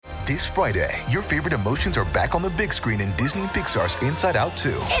This Friday, your favorite emotions are back on the big screen in Disney and Pixar's Inside Out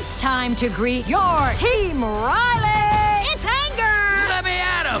 2. It's time to greet your Team Riley! It's anger! Let me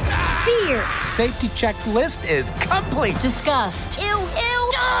at him! Fear! Safety checklist is complete! Disgust! Ew!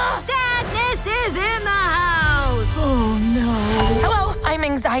 Sadness is in the house! Oh no! Hello, I'm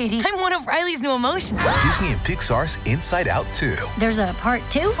anxiety. I'm one of Riley's new emotions. Disney and Pixar's Inside Out 2. There's a part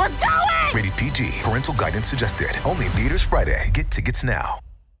 2? We're going! Rated PG. Parental guidance suggested. Only in theaters Friday. Get tickets now.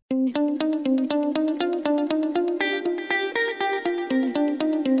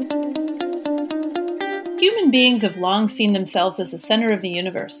 Human beings have long seen themselves as the center of the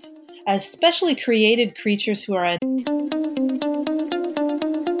universe, as specially created creatures who are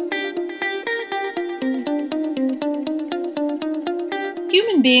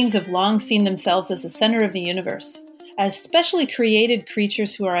Human beings have long seen themselves as the center of the universe, as specially created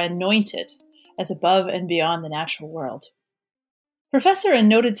creatures who are anointed, as above and beyond the natural world. Professor and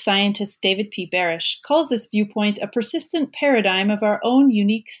noted scientist David P. Barish calls this viewpoint a persistent paradigm of our own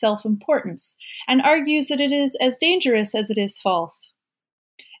unique self-importance and argues that it is as dangerous as it is false.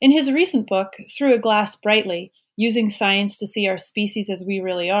 In his recent book, Through a Glass Brightly, Using Science to See Our Species as We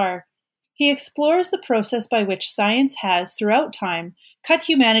Really Are, he explores the process by which science has, throughout time, cut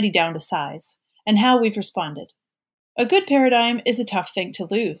humanity down to size, and how we've responded. A good paradigm is a tough thing to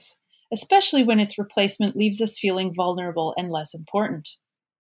lose, especially when its replacement leaves us feeling vulnerable and less important.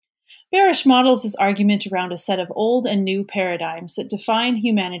 Barish models his argument around a set of old and new paradigms that define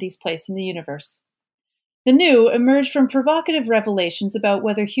humanity's place in the universe. The new emerge from provocative revelations about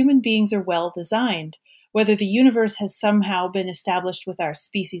whether human beings are well designed, whether the universe has somehow been established with our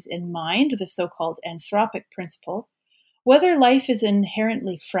species in mind, the so-called anthropic principle, whether life is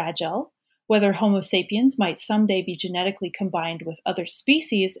inherently fragile, whether Homo sapiens might someday be genetically combined with other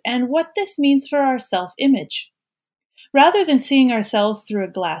species, and what this means for our self-image. Rather than seeing ourselves through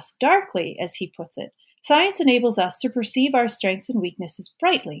a glass darkly, as he puts it, science enables us to perceive our strengths and weaknesses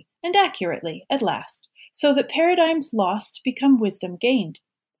brightly and accurately at last, so that paradigms lost become wisdom gained.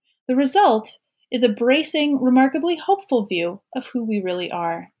 The result is a bracing, remarkably hopeful view of who we really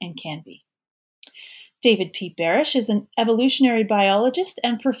are and can be. David P. Barish is an evolutionary biologist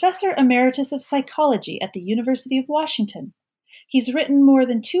and professor emeritus of psychology at the University of Washington. He's written more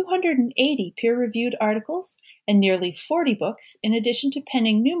than 280 peer-reviewed articles and nearly 40 books, in addition to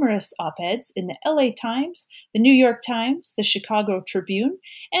penning numerous op-eds in the LA Times, the New York Times, the Chicago Tribune,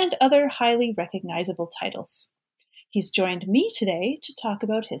 and other highly recognizable titles. He's joined me today to talk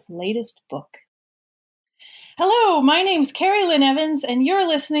about his latest book. Hello, my name's Carrie Lynn Evans, and you're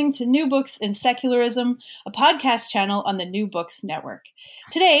listening to New Books in Secularism, a podcast channel on the New Books Network.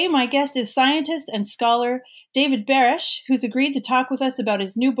 Today, my guest is scientist and scholar David Barish, who's agreed to talk with us about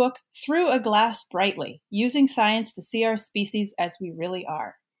his new book, Through a Glass Brightly, Using Science to See Our Species as We Really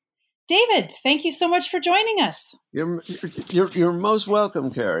Are. David, thank you so much for joining us. You're most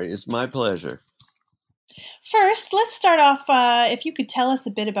welcome, Carrie. It's my pleasure. First, let's start off, if you could tell us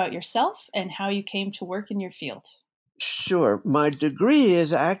a bit about yourself and how you came to work in your field. Sure. My degree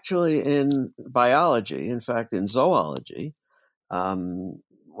is actually in biology, in fact, in zoology.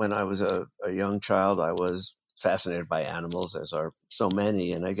 When I was a young child, I was fascinated by animals, as are so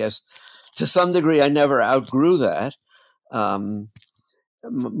many, and I guess to some degree I never outgrew that.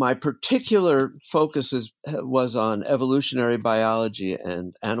 My particular focus was on evolutionary biology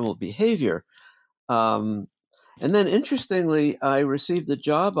and animal behavior. And then, interestingly, I received a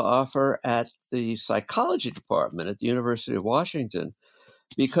job offer at the psychology department at the University of Washington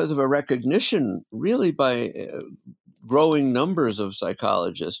because of a recognition, really by growing numbers of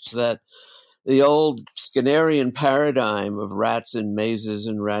psychologists, that the old Skinnerian paradigm of rats in mazes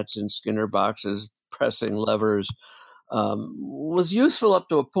and rats in Skinner boxes pressing levers was useful up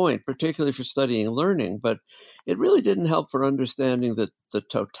to a point, particularly for studying learning, but it really didn't help for understanding the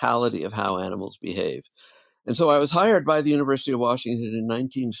totality of how animals behave. And so I was hired by the University of Washington in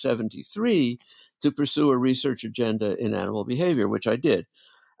 1973 to pursue a research agenda in animal behavior, which I did.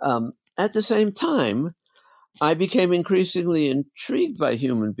 At the same time, I became increasingly intrigued by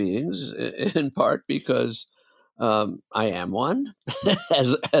human beings, in part because I am one,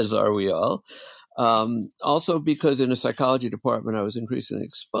 as are we all. Also because in a psychology department, I was increasingly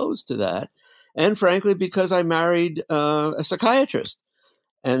exposed to that. And frankly, because I married a psychiatrist.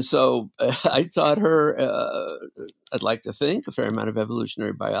 And so I taught her, I'd like to think, a fair amount of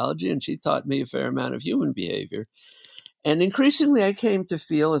evolutionary biology, and she taught me a fair amount of human behavior. And increasingly, I came to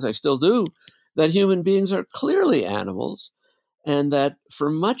feel, as I still do, that human beings are clearly animals, and that for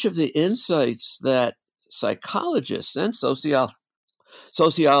much of the insights that psychologists and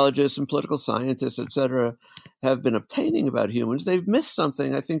sociologists and political scientists, et cetera, have been obtaining about humans, they've missed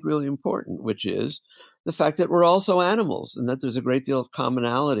something I think really important, which is the fact that we're also animals and that there's a great deal of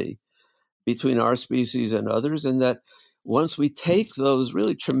commonality between our species and others, and that once we take those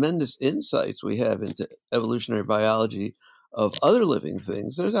really tremendous insights we have into evolutionary biology of other living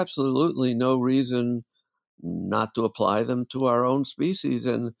things, there's absolutely no reason not to apply them to our own species,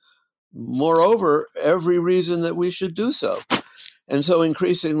 and moreover, every reason that we should do so. And so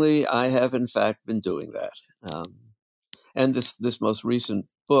increasingly, I have in fact been doing that. And this most recent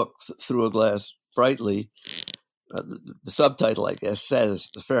book, Through a Glass Brightly, the subtitle, I guess, says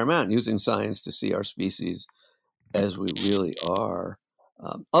a fair amount, using science to see our species as we really are.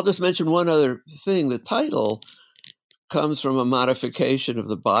 I'll just mention one other thing. The title comes from a modification of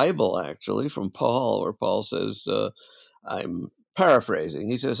the Bible, actually, from Paul, where Paul says, I'm paraphrasing,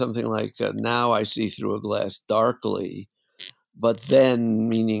 he says something like, now I see through a glass darkly, but then,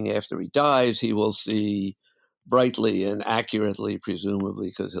 meaning after he dies, he will see brightly and accurately, presumably,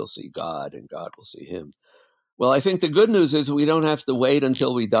 because he'll see God and God will see him. Well, I think the good news is we don't have to wait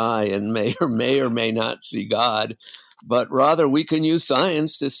until we die and may or may not see God, but rather we can use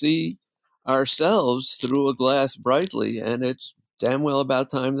science to see ourselves through a glass brightly, and it's damn well about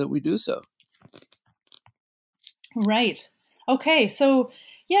time that we do so. Right. Okay. So,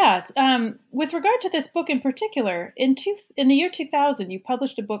 yeah, with regard to this book in particular, in the year 2000, you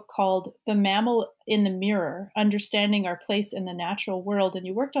published a book called The Mammal in the Mirror, Understanding Our Place in the Natural World, and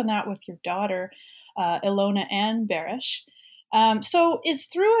you worked on that with your daughter, Ilona Ann Barish. So is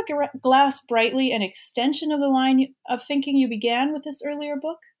Through a Glass Brightly an extension of the line of thinking you began with this earlier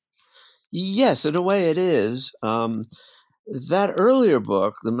book? Yes, in a way it is. That earlier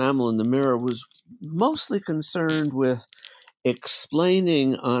book, The Mammal in the Mirror, was mostly concerned with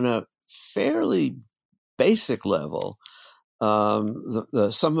explaining on a fairly basic level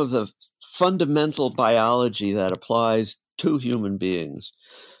some of the fundamental biology that applies to human beings.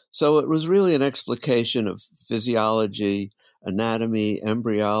 So it was really an explication of physiology, anatomy,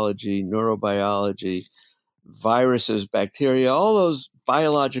 embryology, neurobiology, viruses, bacteria, all those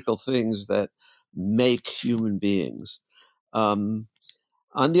biological things that make human beings. On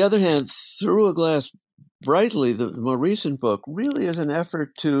the other hand, Through a Glass Brightly, the more recent book, really is an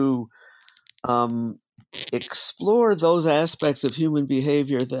effort to explore those aspects of human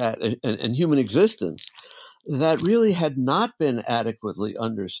behavior that and human existence that really had not been adequately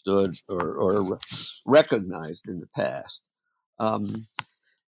understood or recognized in the past.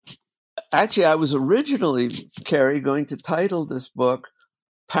 Actually, I was originally, Carrie, going to title this book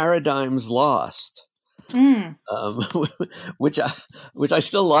Paradigms Lost. Which I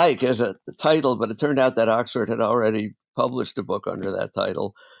still like as a title, but it turned out that Oxford had already published a book under that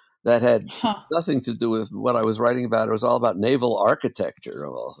title that had nothing to do with what I was writing about. It was all about naval architecture,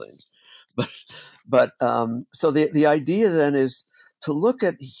 of all things. But so the idea then is to look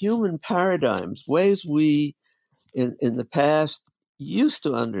at human paradigms, ways we in the past used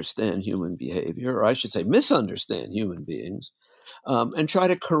to understand human behavior, or I should say misunderstand human beings, and try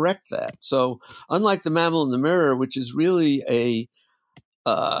to correct that. So unlike The Mammal in the Mirror, which is really a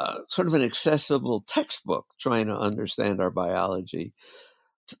sort of an accessible textbook trying to understand our biology,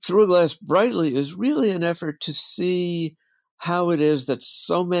 Through a Glass Brightly is really an effort to see how it is that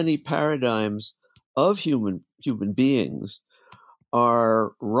so many paradigms of human beings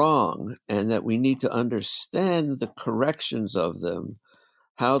are wrong, and that we need to understand the corrections of them,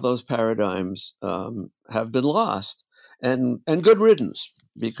 how those paradigms have been lost. And good riddance,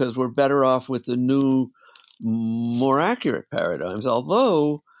 because we're better off with the new, more accurate paradigms.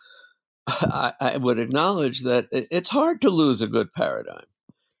 Although I would acknowledge that it's hard to lose a good paradigm,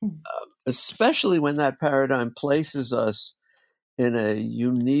 especially when that paradigm places us in a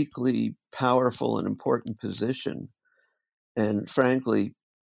uniquely powerful and important position. And frankly,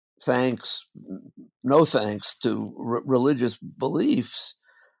 no thanks to religious beliefs,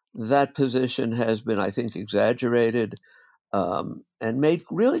 that position has been, I think, exaggerated and made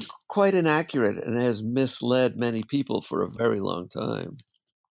really quite inaccurate, and has misled many people for a very long time.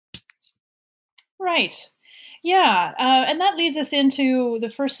 Right. Yeah. And that leads us into the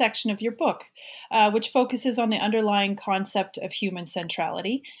first section of your book, which focuses on the underlying concept of human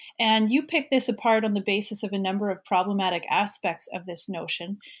centrality. And you pick this apart on the basis of a number of problematic aspects of this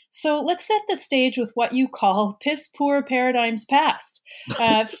notion. So let's set the stage with what you call piss poor paradigms past.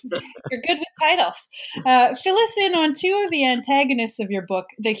 You're good with titles. Fill us in on two of the antagonists of your book,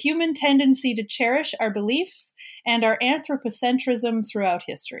 the human tendency to cherish our beliefs and our anthropocentrism throughout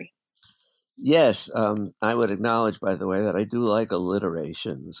history. Yes, I would acknowledge, by the way, that I do like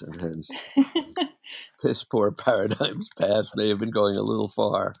alliterations, and hence piss poor paradigms past may have been going a little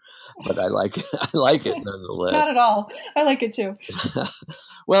far, but I like it. I like it nonetheless. Not at all. I like it too.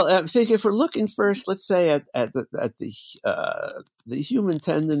 Well, I think if we're looking first, let's say at the human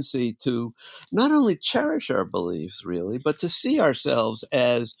tendency to not only cherish our beliefs, really, but to see ourselves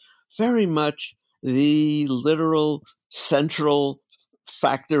as very much the literal central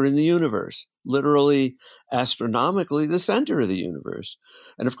factor in the universe, literally astronomically the center of the universe.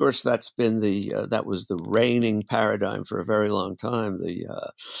 And of course, that's been that was the reigning paradigm for a very long time,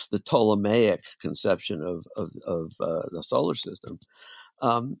 the Ptolemaic conception of the solar system.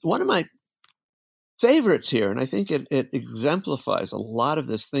 One of my favorites here, and I think it exemplifies a lot of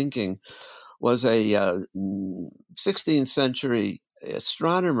this thinking, was a 16th century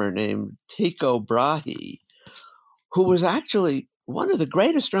astronomer named Tycho Brahe, who was actually one of the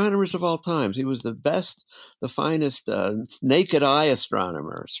great astronomers of all times. He was the best, the finest naked eye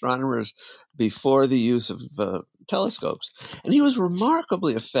astronomers before the use of telescopes. And he was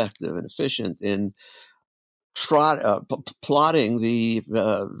remarkably effective and efficient in plotting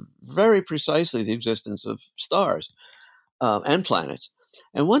very precisely the existence of stars and planets.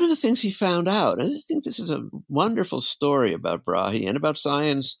 And one of the things he found out, and I think this is a wonderful story about Brahe and about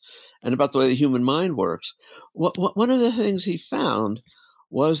science and about the way the human mind works. One of the things he found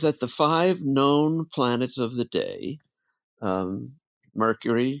was that the 5 known planets of the day,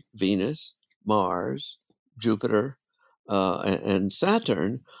 Mercury, Venus, Mars, Jupiter, and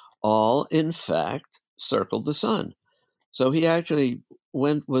Saturn, all in fact circled the sun. So he actually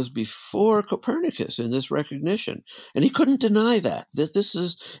was before Copernicus in this recognition, and he couldn't deny that this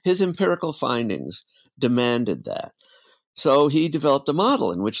is his empirical findings demanded that. So he developed a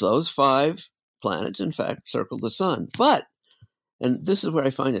model in which those 5 planets, in fact, circled the sun. But, and this is where I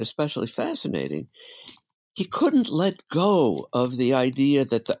find it especially fascinating, he couldn't let go of the idea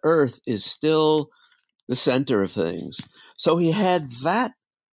that the Earth is still the center of things. So he had that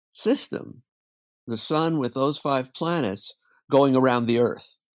system, the sun with those 5 planets, going around the Earth.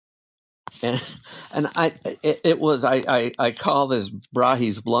 And I call this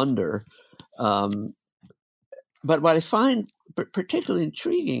Brahe's blunder. But what I find particularly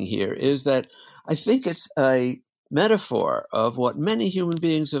intriguing here is that I think it's a metaphor of what many human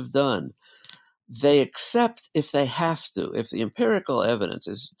beings have done. They accept if they have to, if the empirical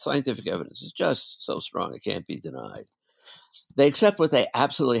evidence, scientific evidence, is just so strong it can't be denied. They accept what they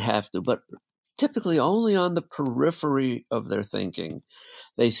absolutely have to, but typically only on the periphery of their thinking.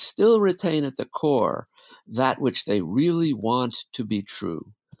 They still retain at the core that which they really want to be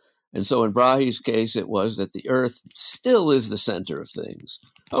true. And so in Brahe's case, it was that the Earth still is the center of things.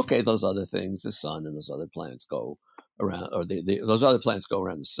 Okay, those other things, the sun and those other planets go around, or those other planets go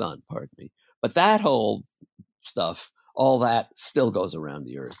around the sun, pardon me. But that whole stuff, all that still goes around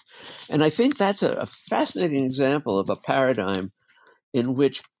the Earth. And I think that's a fascinating example of a paradigm in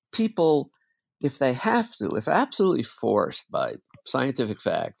which people, if they have to, if absolutely forced by scientific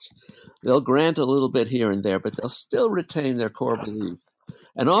facts, they'll grant a little bit here and there, but they'll still retain their core beliefs.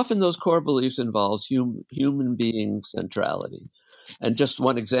 And often those core beliefs involve human being centrality. And just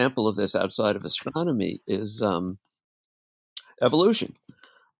one example of this outside of astronomy is evolution.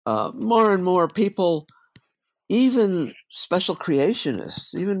 More and more people, even special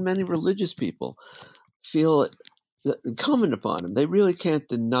creationists, even many religious people, feel it incumbent upon them. They really can't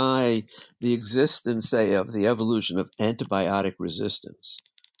deny the existence, say, of the evolution of antibiotic resistance.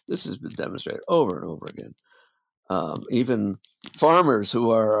 This has been demonstrated over and over again. Even farmers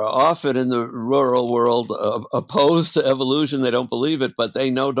who are often in the rural world opposed to evolution, they don't believe it, but they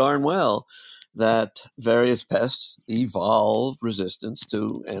know darn well that various pests evolve resistance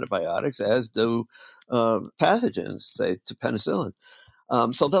to antibiotics, as do pathogens, say, to penicillin.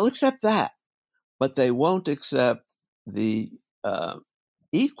 So they'll accept that, but they won't accept the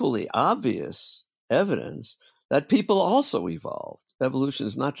equally obvious evidence that people also evolved. Evolution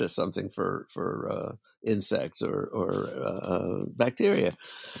is not just something for insects or bacteria.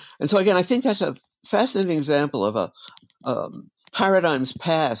 And so again, I think that's a fascinating example of a paradigms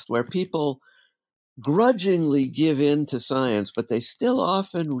past where people grudgingly give in to science, but they still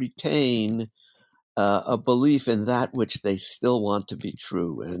often retain a belief in that which they still want to be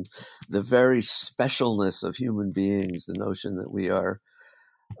true. And the very specialness of human beings, the notion that we are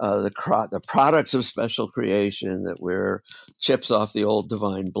the products of special creation, that we're chips off the old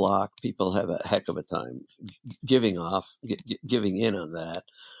divine block. People have a heck of a time giving in on that.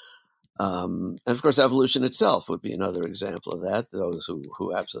 And of course, evolution itself would be another example of that. Those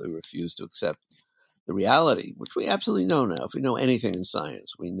who absolutely refuse to accept the reality, which we absolutely know now. If we know anything in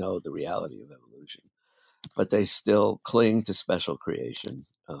science, we know the reality of evolution. But they still cling to special creation.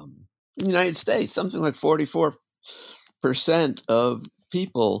 In the United States, something like 44% of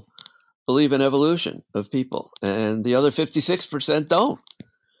people believe in evolution of people, and the other 56% don't.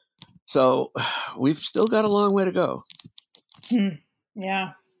 So we've still got a long way to go.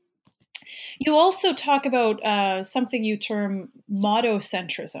 Yeah. You also talk about something you term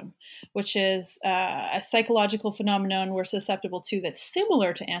monocentrism, which is a psychological phenomenon we're susceptible to that's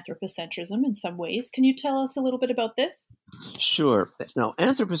similar to anthropocentrism in some ways. Can you tell us a little bit about this? Sure. Now,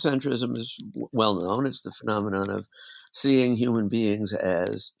 anthropocentrism is well known. It's the phenomenon of seeing human beings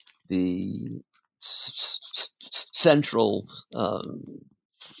as the central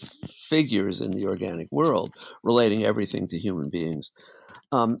figures in the organic world, relating everything to human beings.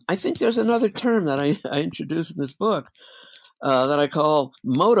 I think there's another term that I introduced in this book that I call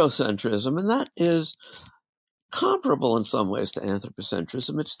modocentrism, and that is comparable in some ways to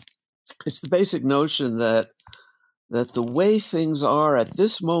anthropocentrism. It's the basic notion that the way things are at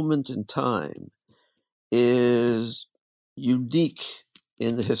this moment in time is unique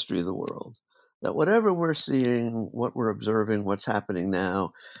in the history of the world. That whatever we're seeing, what we're observing, what's happening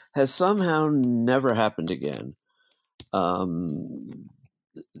now, has somehow never happened again. Are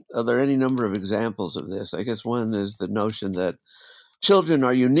there any number of examples of this? I guess one is the notion that children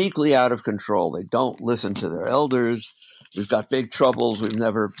are uniquely out of control. They don't listen to their elders. We've got big troubles. We've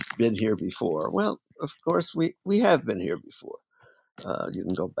never been here before. Well, of course, we have been here before. You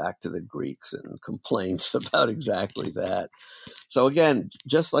can go back to the Greeks and complaints about exactly that. So again,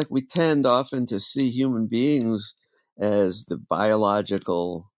 just like we tend often to see human beings as the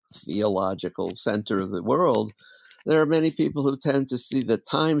biological, theological center of the world, there are many people who tend to see the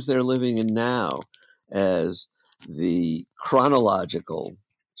times they're living in now as the chronological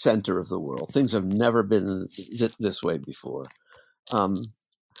center of the world. Things have never been this way before.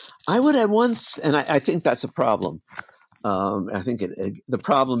 I would add one, and I think that's a problem. I think the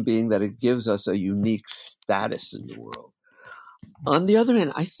problem being that it gives us a unique status in the world. On the other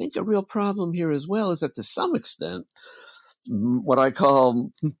hand, I think a real problem here as well is that to some extent, what I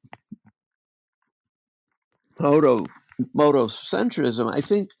call modocentrism, I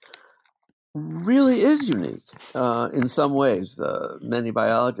think, really is unique in some ways. Many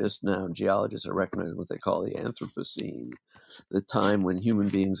biologists now, geologists, are recognizing what they call the Anthropocene, the time when human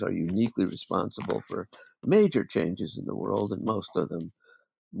beings are uniquely responsible for major changes in the world, and most of them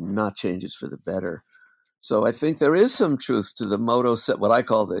not changes for the better. So I think there is some truth to the what I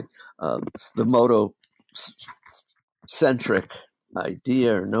call the motocentric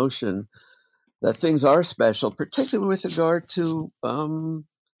idea or notion that things are special, particularly with regard to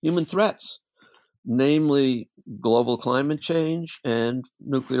human threats, namely global climate change and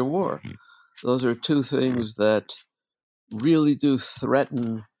nuclear war. Those are two things that really do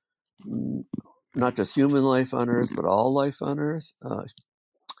threaten not just human life on Earth, but all life on Earth,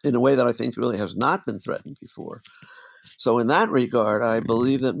 in a way that I think really has not been threatened before. So in that regard, I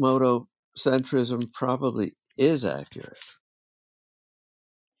believe that modocentrism probably is accurate.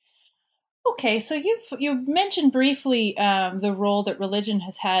 Okay, so you've mentioned briefly the role that religion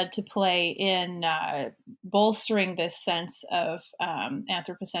has had to play in bolstering this sense of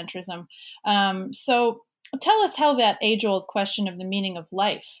anthropocentrism. So tell us how that age-old question of the meaning of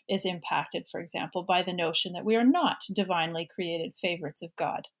life is impacted, for example, by the notion that we are not divinely created favorites of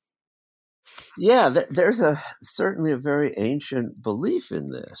God. Yeah, there's certainly a very ancient belief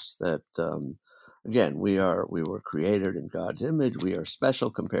in this, that again, we were created in God's image. We are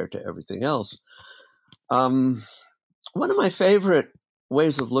special compared to everything else. One of my favorite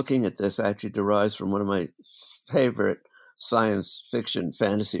ways of looking at this actually derives from one of my favorite science fiction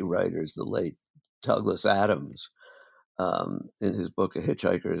fantasy writers, the late Douglas Adams. In his book, A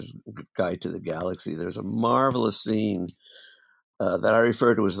Hitchhiker's Guide to the Galaxy, there's a marvelous scene that I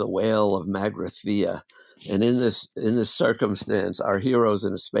refer to as the Whale of Magrathea. And in this circumstance, our heroes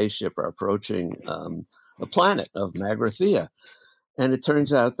in a spaceship are approaching the planet of Magrathea, and it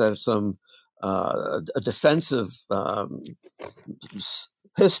turns out that a defensive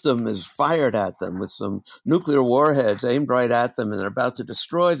piston is fired at them with some nuclear warheads aimed right at them, and they're about to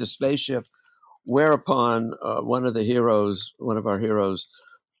destroy the spaceship. Whereupon one of our heroes,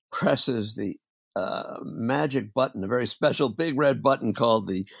 presses the magic button, a very special big red button called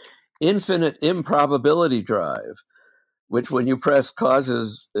the Infinite Improbability Drive, which when you press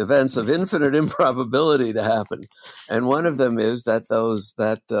causes events of infinite improbability to happen. And one of them is that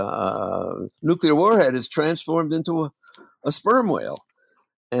nuclear warhead is transformed into a sperm whale.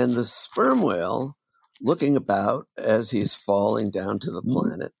 And the sperm whale, looking about as he's falling down to the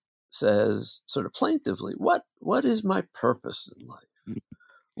planet, says sort of plaintively, what is my purpose in life?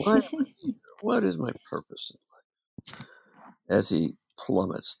 Why am I here? What is my purpose in life? As he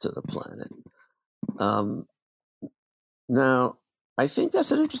plummets to the planet. Now, I think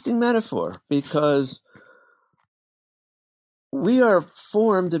that's an interesting metaphor because we are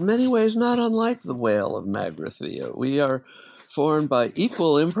formed in many ways not unlike the whale of Magrathea. We are formed by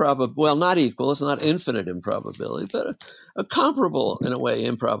equal improbability, well, not equal, it's not infinite improbability, but a comparable, in a way,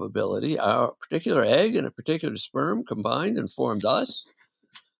 improbability. Our particular egg and a particular sperm combined and formed us.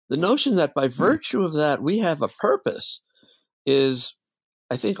 The notion that by virtue of that we have a purpose is,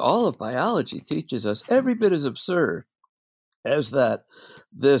 I think all of biology teaches us, every bit as absurd as that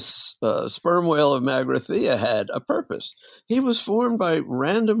this sperm whale of Magrathea had a purpose. He was formed by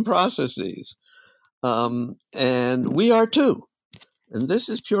random processes, and we are too. And this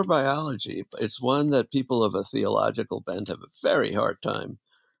is pure biology. It's one that people of a theological bent have a very hard time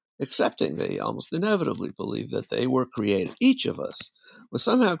accepting. They almost inevitably believe that they were created, each of us was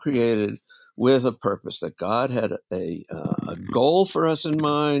somehow created with a purpose, that God had a goal for us in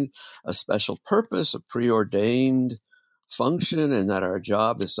mind, a special purpose, a preordained function, and that our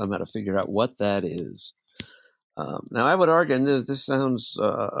job is somehow to figure out what that is. Now, I would argue, and this sounds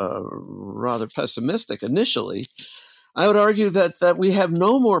rather pessimistic initially, I would argue that we have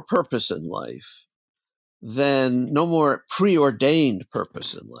no more purpose in life than, no more preordained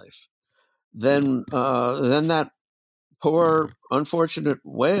purpose in life than that poor, unfortunate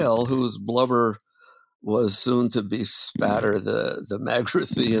whale whose blubber was soon to be spatter the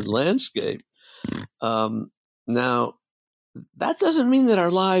Magrathean landscape. Now, that doesn't mean that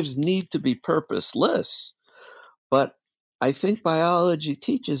our lives need to be purposeless, but I think biology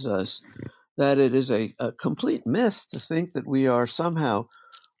teaches us that it is a complete myth to think that we are somehow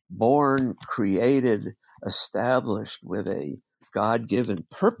born, created, established with a God-given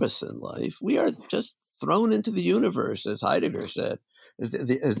purpose in life. We are just thrown into the universe, as Heidegger said, as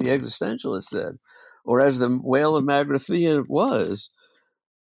the existentialist said, or as the whale of Magrathea was.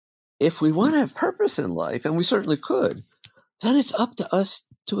 If we want to have purpose in life, and we certainly could, then it's up to us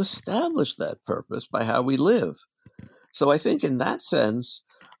to establish that purpose by how we live. So I think in that sense,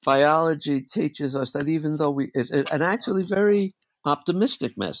 biology teaches us that even though an actually very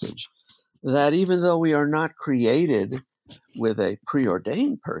optimistic message, that even though we are not created with a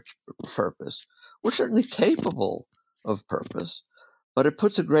preordained purpose, we're certainly capable of purpose, but it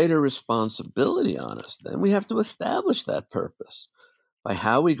puts a greater responsibility on us. Then we have to establish that purpose by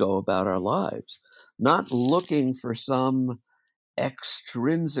how we go about our lives, not looking for some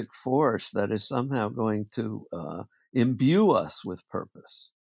extrinsic force that is somehow going to imbue us with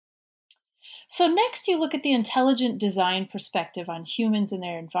purpose. So next you look at the intelligent design perspective on humans and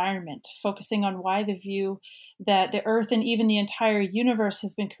their environment, focusing on why the view that the Earth and even the entire universe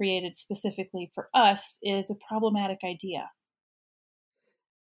has been created specifically for us is a problematic idea.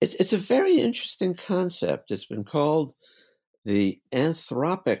 It's a very interesting concept. It's been called the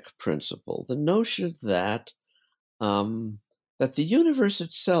anthropic principle, the notion that that the universe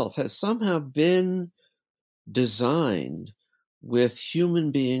itself has somehow been designed with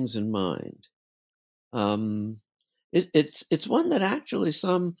human beings in mind. It's one that actually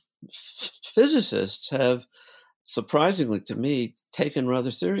some physicists have, surprisingly to me, taken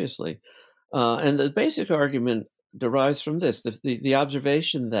rather seriously. And the basic argument derives from this, the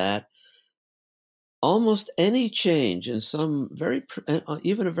observation that almost any change in some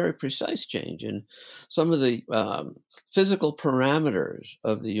even a very precise change in some of the physical parameters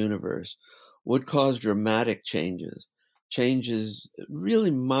of the universe would cause dramatic changes,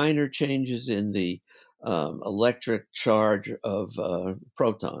 really minor changes in the electric charge of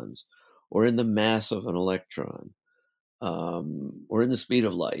protons, or in the mass of an electron, or in the speed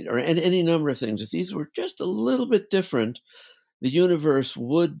of light, or any number of things. If these were just a little bit different, the universe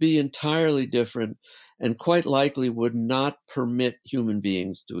would be entirely different and quite likely would not permit human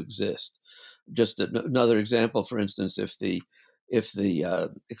beings to exist. Just another example, for instance, if the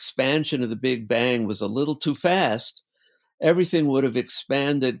expansion of the Big Bang was a little too fast, everything would have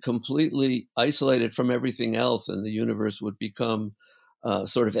expanded completely isolated from everything else, and the universe would become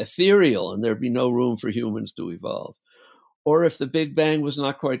sort of ethereal, and there'd be no room for humans to evolve. Or if the Big Bang was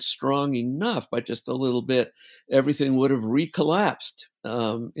not quite strong enough, by just a little bit, everything would have recollapsed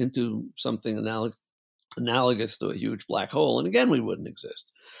into something analogous to a huge black hole, and again, we wouldn't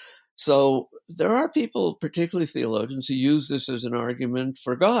exist. So there are people, particularly theologians, who use this as an argument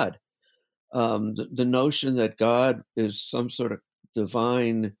for God. The notion that God is some sort of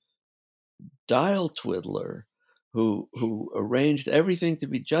divine dial twiddler who arranged everything to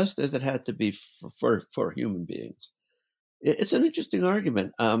be just as it had to be for human beings. It's an interesting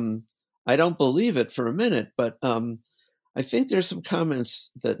argument. I don't believe it for a minute, but I think there's some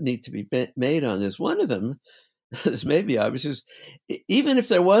comments that need to be made on this. One of them, this may be obvious, is even if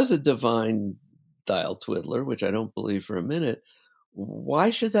there was a divine dial twiddler, which I don't believe for a minute, why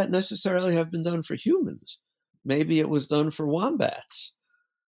should that necessarily have been done for humans? Maybe it was done for wombats,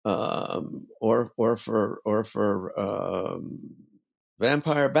 or for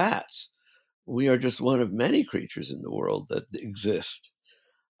vampire bats. We are just one of many creatures in the world that exist.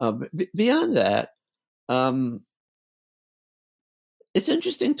 Beyond that, it's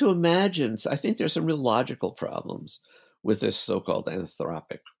interesting to imagine. I think there's some real logical problems with this so-called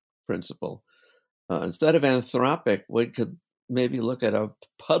anthropic principle. Instead of anthropic, we could maybe look at a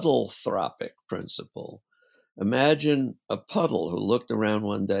puddle-thropic principle. Imagine a puddle who looked around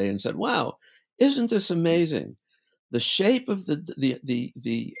one day and said, "Wow, isn't this amazing? The shape of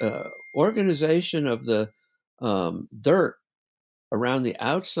the organization of the dirt around the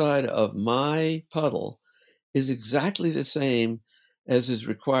outside of my puddle is exactly the same as is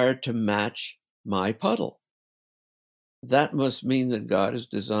required to match my puddle. That must mean that God has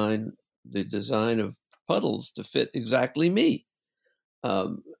designed the design of puddles to fit exactly me."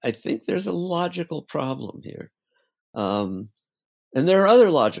 I think there's a logical problem here. And there are other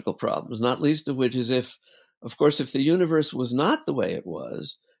logical problems, not least of which is if the universe was not the way it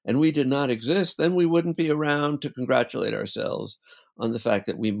was and we did not exist, then we wouldn't be around to congratulate ourselves on the fact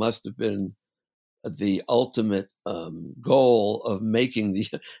that we must have been the ultimate goal of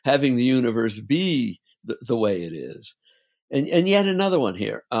having the universe be the way it is. And yet another one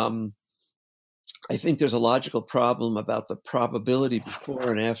here. I think there's a logical problem about the probability before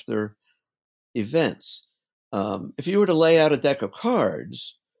and after events. If you were to lay out a deck of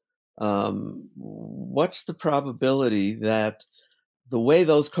cards, what's the probability that the way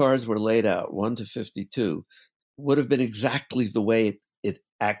those cards were laid out, 1 to 52, would have been exactly the way it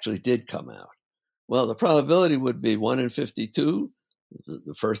actually did come out? Well, the probability would be 1 in 52,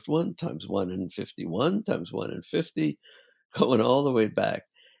 the first one, times 1 in 51, times 1 in 50, going all the way back.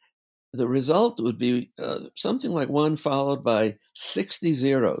 The result would be something like 1 followed by 60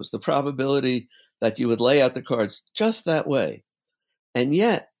 zeros, the probability that you would lay out the cards just that way. And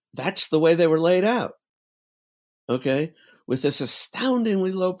yet, that's the way they were laid out, okay? With this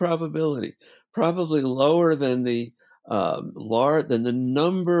astoundingly low probability, probably lower than the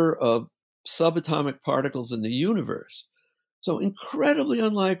number of subatomic particles in the universe. So incredibly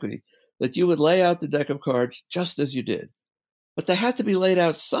unlikely that you would lay out the deck of cards just as you did. But they had to be laid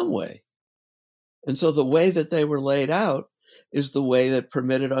out some way. And so the way that they were laid out is the way that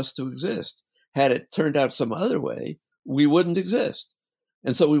permitted us to exist. Had it turned out some other way, we wouldn't exist.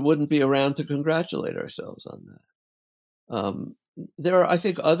 And so we wouldn't be around to congratulate ourselves on that. There are, I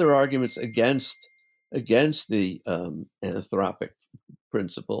think, other arguments against the anthropic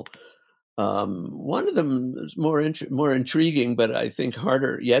principle. One of them is more intriguing, but I think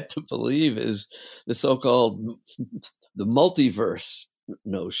harder yet to believe, is the so-called the multiverse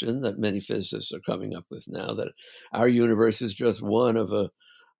notion that many physicists are coming up with now, that our universe is just one of an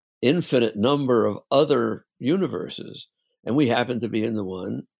infinite number of other universes, and we happen to be in the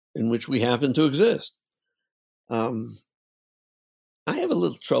one in which we happen to exist. I have a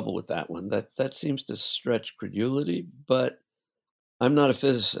little trouble with that one. That seems to stretch credulity, but I'm not a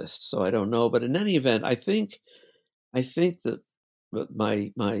physicist, so I don't know. But in any event, I think that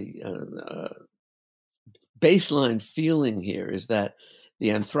my baseline feeling here is that the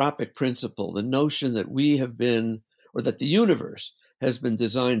anthropic principle, the notion that we have been, or that the universe has been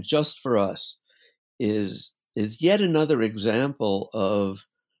designed just for us, is yet another example of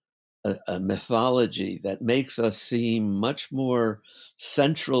a mythology that makes us seem much more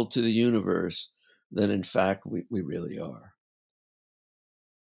central to the universe than in fact we really are.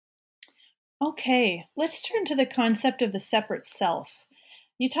 Okay, let's turn to the concept of the separate self.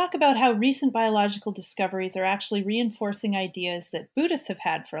 You talk about how recent biological discoveries are actually reinforcing ideas that Buddhists have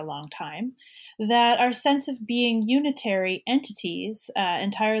had for a long time, that our sense of being unitary entities,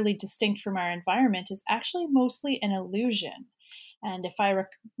 entirely distinct from our environment, is actually mostly an illusion. And if I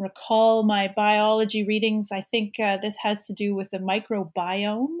recall my biology readings, I think this has to do with the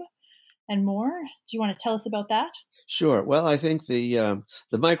microbiome and more. Do you want to tell us about that? Sure. Well, I think the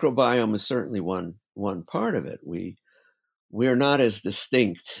microbiome is certainly one part of it. We are not as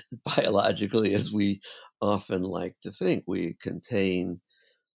distinct biologically as we often like to think. We contain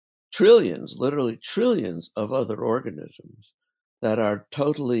trillions, literally trillions of other organisms that are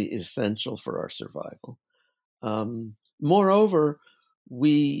totally essential for our survival. Moreover,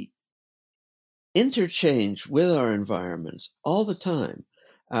 we interchange with our environments all the time.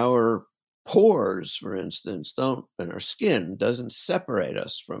 Our pores, for instance, and our skin doesn't separate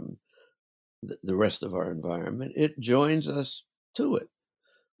us from the rest of our environment. It joins us to it.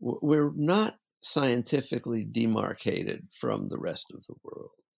 We're not scientifically demarcated from the rest of the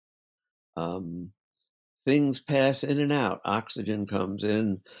world. Things pass in and out. Oxygen comes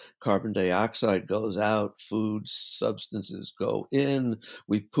in, carbon dioxide goes out, food substances go in.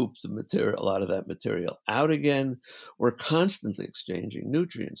 We poop a lot of that material out again. We're constantly exchanging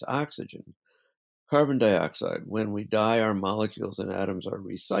nutrients, oxygen, carbon dioxide. When we die, our molecules and atoms are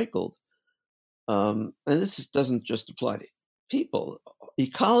recycled. And this doesn't just apply to people.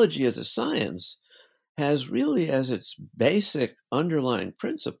 Ecology as a science has really as its basic underlying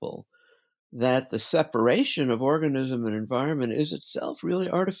principle that the separation of organism and environment is itself really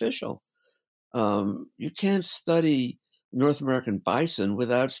artificial. You can't study North American bison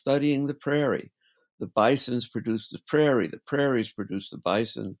without studying the prairie. The bisons produce the prairies produce the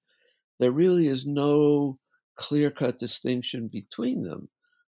bison. There really is no clear-cut distinction between them.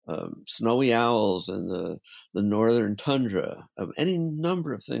 Snowy owls and the northern tundra, of any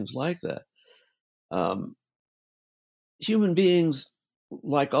number of things like that. Human beings,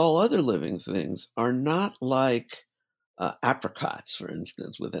 like all other living things, are not like apricots, for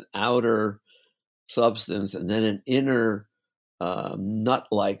instance, with an outer substance and then an inner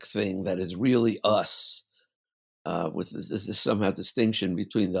nut-like thing that is really us, with this somehow distinction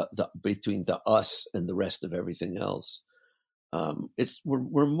between the us and the rest of everything else.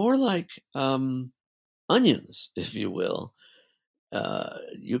 We're more like onions, if you will.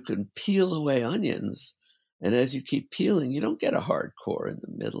 You can peel away onions, and as you keep peeling, you don't get a hard core in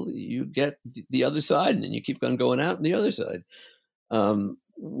the middle. You get the other side, and then you keep on going out on the other side.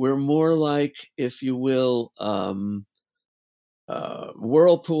 We're more like, if you will,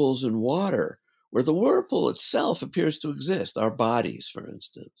 whirlpools in water, where the whirlpool itself appears to exist, our bodies, for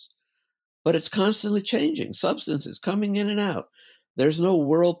instance. But it's constantly changing, substances coming in and out. There's no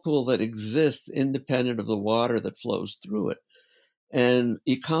whirlpool that exists independent of the water that flows through it. And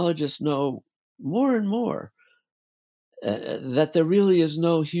ecologists know more and more that there really is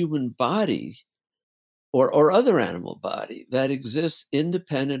no human body or other animal body that exists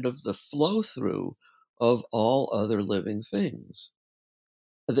independent of the flow through of all other living things.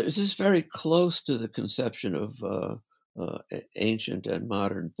 This is very close to the conception of ancient and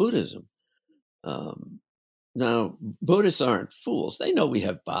modern Buddhism. Now, Buddhists aren't fools. They know we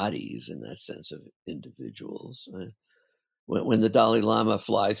have bodies in that sense of individuals. When the Dalai Lama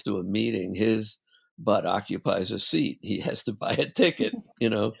flies to a meeting, his butt occupies a seat. He has to buy a ticket,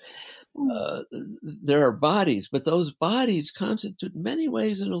 There are bodies, but those bodies constitute in many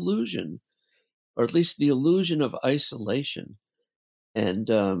ways an illusion, or at least the illusion of isolation. And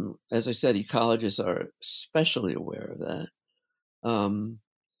as I said, ecologists are especially aware of that.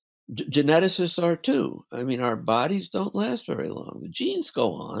 Geneticists are too. I mean, our bodies don't last very long. The genes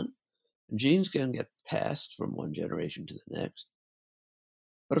go on, and genes can get passed from one generation to the next.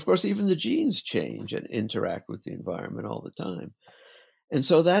 But of course, even the genes change and interact with the environment all the time. And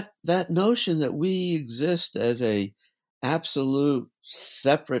so that notion that we exist as a absolute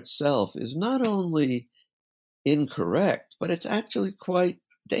separate self is not only incorrect, but it's actually quite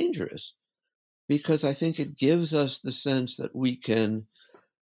dangerous, because I think it gives us the sense that we can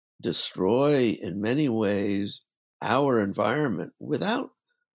destroy in many ways our environment without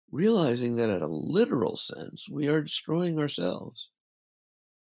realizing that in a literal sense we are destroying ourselves.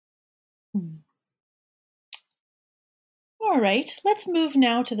 All right, let's move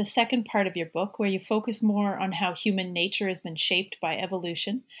now to the second part of your book, where you focus more on how human nature has been shaped by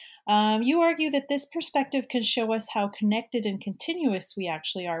evolution. You argue that this perspective can show us how connected and continuous we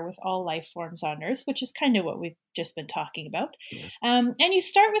actually are with all life forms on Earth, which is kind of what we've just been talking about. Yeah. And you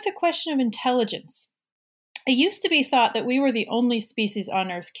start with the question of intelligence. It used to be thought that we were the only species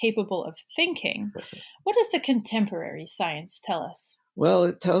on Earth capable of thinking. What does the contemporary science tell us? Well,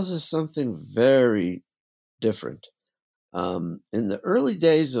 it tells us something very different. In the early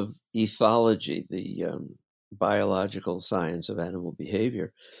days of ethology, the biological science of animal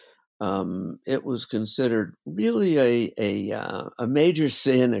behavior, it was considered really a major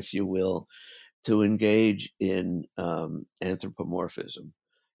sin, if you will, to engage in anthropomorphism,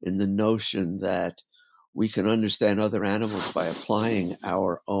 in the notion that we can understand other animals by applying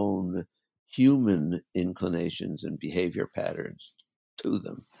our own human inclinations and behavior patterns to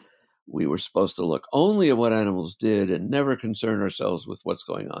them. We were supposed to look only at what animals did and never concern ourselves with what's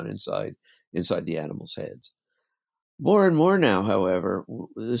going on inside the animals' heads. More and more now, however,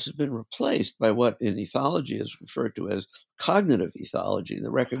 this has been replaced by what in ethology is referred to as cognitive ethology,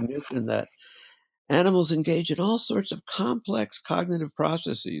 the recognition that animals engage in all sorts of complex cognitive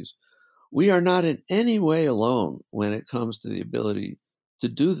processes we are not in any way alone when it comes to the ability to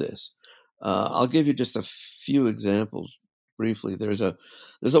do this. I'll give you just a few examples briefly. There's a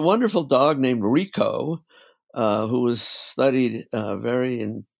wonderful dog named Rico who was studied very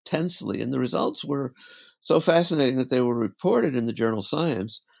intensely, and the results were so fascinating that they were reported in the journal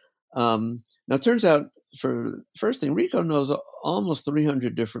Science. Now, it turns out, for the first thing, Rico knows almost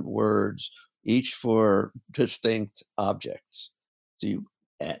 300 different words, each for distinct objects. So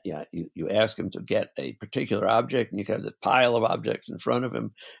you ask him to get a particular object, and you can have the pile of objects in front of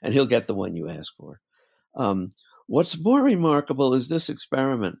him, and he'll get the one you ask for. What's more remarkable is this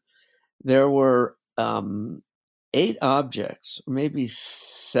experiment. There were 8 objects, or maybe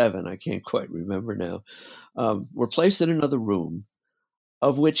 7, I can't quite remember now, were placed in another room,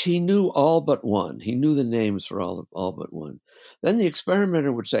 of which he knew all but one. He knew the names for all but one. Then the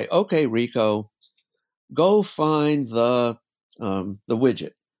experimenter would say, "Okay, Rico, go find the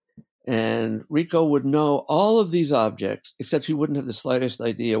widget." And Rico would know all of these objects, except he wouldn't have the slightest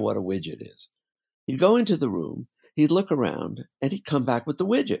idea what a widget is. He'd go into the room, he'd look around, and he'd come back with the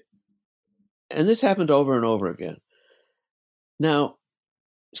widget. And this happened over and over again. Now,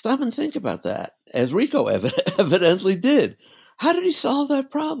 stop and think about that, as Rico evidently did. How did he solve that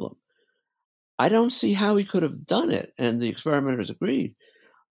problem? I don't see how he could have done it, and the experimenters agreed,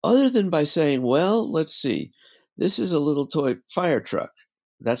 other than by saying, well, let's see, this is a little toy fire truck.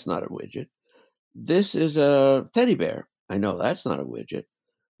 That's not a widget. This is a teddy bear. I know that's not a widget.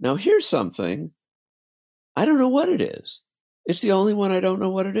 Now here's something. I don't know what it is. It's the only one I don't know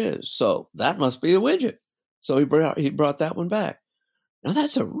what it is. So that must be a widget. So he brought that one back. Now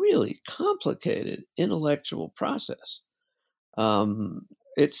that's a really complicated intellectual process.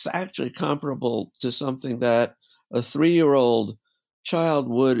 It's actually comparable to something that a 3-year-old child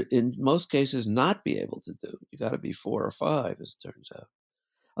would, in most cases, not be able to do. You got to be 4 or 5, as it turns out.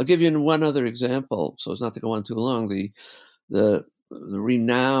 I'll give you one other example, so as not to go on too long. The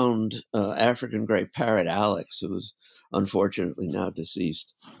renowned African gray parrot Alex, who is unfortunately now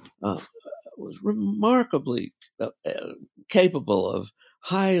deceased, was remarkably capable of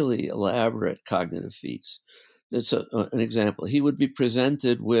highly elaborate cognitive feats. It's an example. He would be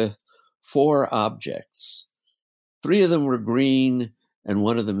presented with 4 objects. 3 of them were green and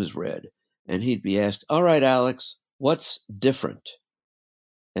 1 of them is red. And he'd be asked, all right, Alex, what's different?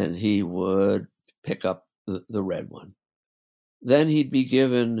 And he would pick up the red one. Then he'd be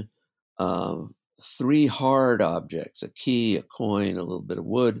given 3 hard objects, a key, a coin, a little bit of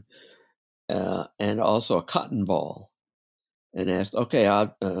wood, and also a cotton ball. And asked, okay,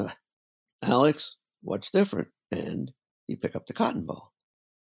 Alex, what's different? And he'd pick up the cotton ball.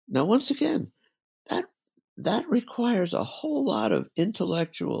 Now, once again, that requires a whole lot of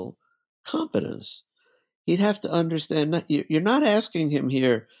intellectual competence. He'd have to understand, you're not asking him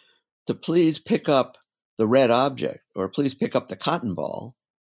here to please pick up the red object or please pick up the cotton ball,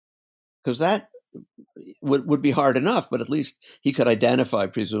 because that would be hard enough, but at least he could identify,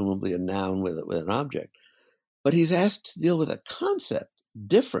 presumably, a noun with an object. But he's asked to deal with a concept,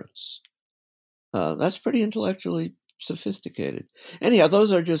 difference. That's pretty intellectually sophisticated. Anyhow,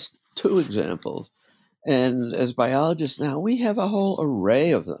 those are just 2 examples. And as biologists now, we have a whole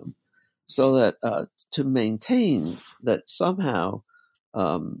array of them, so that to maintain that somehow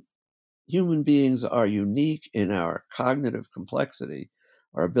human beings are unique in our cognitive complexity,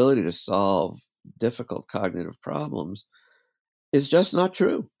 our ability to solve difficult cognitive problems, is just not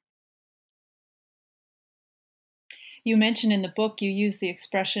true. You mentioned in the book, you use the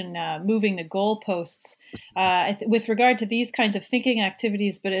expression moving the goalposts with regard to these kinds of thinking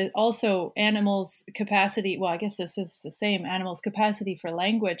activities, but also animals' capacity. Well, I guess this is the same, animals' capacity for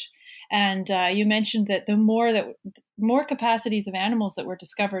language. And you mentioned that the more capacities of animals that were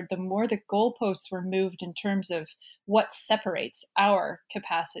discovered, the more the goalposts were moved in terms of what separates our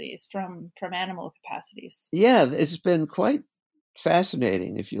capacities from animal capacities. Yeah, it's been quite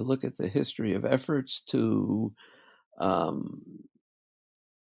fascinating if you look at the history of efforts to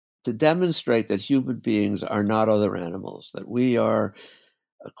demonstrate that human beings are not other animals, that we are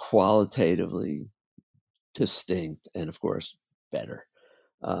qualitatively distinct and, of course, better.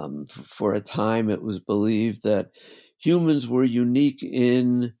 For a time, it was believed that humans were unique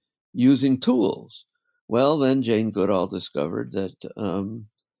in using tools. Well, then Jane Goodall discovered that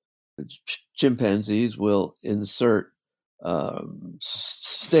chimpanzees will insert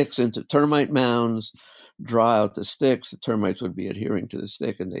sticks into termite mounds, draw out the sticks. The termites would be adhering to the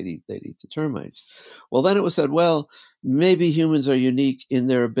stick, and they'd eat the termites. Well, then it was said, well, maybe humans are unique in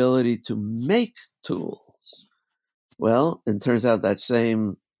their ability to make tools. Well, it turns out that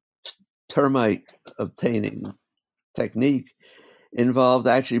same termite obtaining technique involved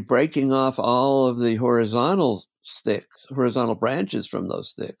actually breaking off all of the horizontal branches from those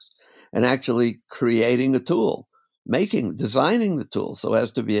sticks, and actually creating a tool, designing the tool so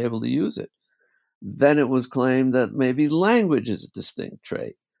as to be able to use it. Then it was claimed that maybe language is a distinct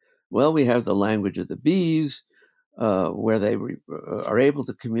trait. Well, we have the language of the bees, where they are able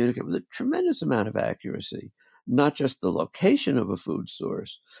to communicate with a tremendous amount of accuracy, not just the location of a food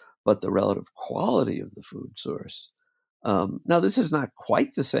source, but the relative quality of the food source. Now, this is not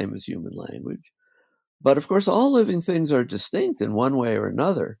quite the same as human language, but of course, all living things are distinct in one way or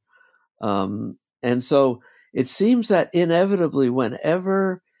another. And so it seems that inevitably,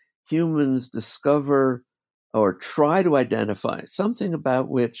 whenever humans discover or try to identify something about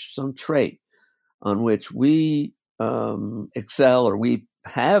which, some trait on which we excel, or we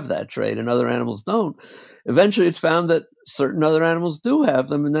have that trait and other animals don't, eventually it's found that certain other animals do have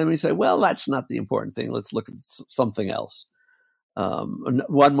them. And then we say, well, that's not the important thing. Let's look at something else.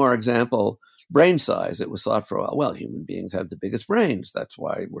 One more example, brain size. It was thought for a while, well, human beings have the biggest brains. That's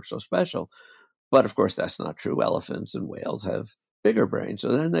why we're so special. But of course, that's not true. Elephants and whales have bigger brains. So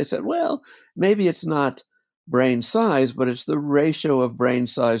then they said, well, maybe it's not brain size, but it's the ratio of brain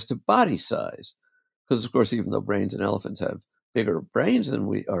size to body size. Because, of course, even though brains and elephants have bigger brains than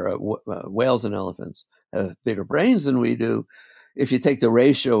we, or whales and elephants have bigger brains than we do, if you take the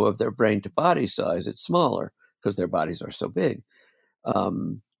ratio of their brain to body size, it's smaller because their bodies are so big.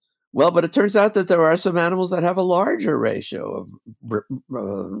 Well, but it turns out that there are some animals that have a larger ratio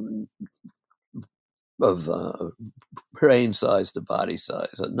of brain size to body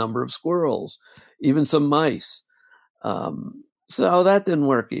size, a number of squirrels, even some mice. So that didn't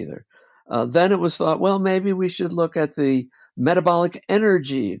work either. Then it was thought, well, maybe we should look at the metabolic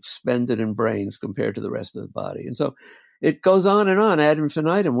energy expended in brains compared to the rest of the body. And so it goes on ad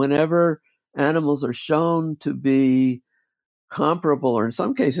infinitum. Whenever animals are shown to be comparable, or in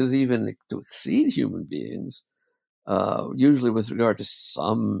some cases even to exceed human beings, usually with regard to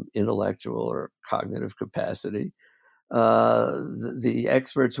some intellectual or cognitive capacity, the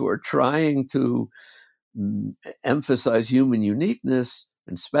experts who are trying to emphasize human uniqueness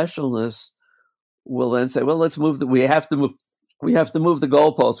and specialness will then say, well, we have to move the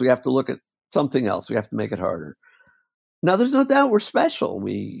goalposts. We have to look at something else. We have to make it harder. Now, there's no doubt we're special.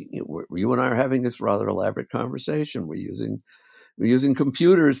 You and I are having this rather elaborate conversation. We're using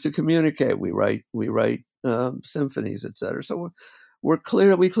computers to communicate. We write symphonies, etc. So we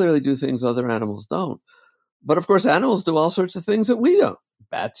clearly do things other animals don't. But of course, animals do all sorts of things that we don't.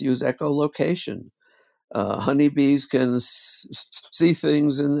 Bats use echolocation. Honeybees can see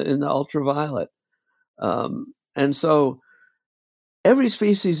things in the ultraviolet. And so every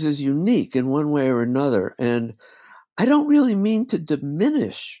species is unique in one way or another. And I don't really mean to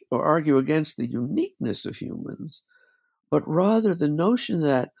diminish or argue against the uniqueness of humans, but rather the notion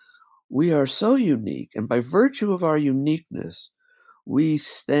that we are so unique, and by virtue of our uniqueness, we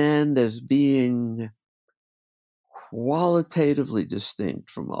stand as being qualitatively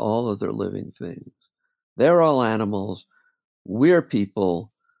distinct from all other living things. They're all animals. We're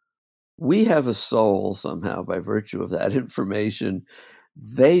people. We have a soul somehow by virtue of that information.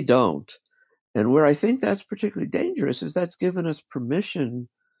 They don't. And where I think that's particularly dangerous is that's given us permission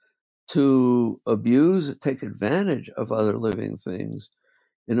to abuse, take advantage of other living things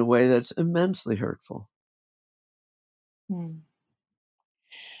in a way that's immensely hurtful.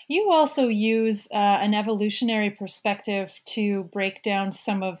 You also use an evolutionary perspective to break down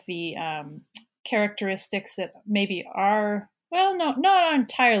some of the characteristics that maybe are, well, no, not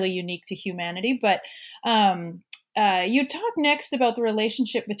entirely unique to humanity, but you talk next about the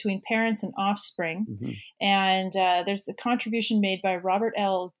relationship between parents and offspring. Mm-hmm. And there's a contribution made by Robert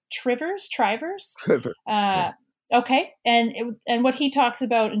L. Trivers. Yeah. Okay. And what he talks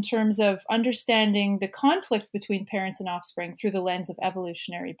about in terms of understanding the conflicts between parents and offspring through the lens of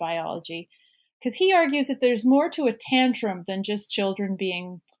evolutionary biology, because he argues that there's more to a tantrum than just children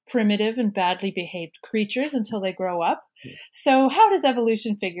being primitive and badly behaved creatures until they grow up. Yeah. So how does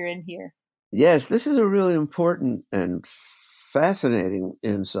evolution figure in here? Yes, this is a really important and fascinating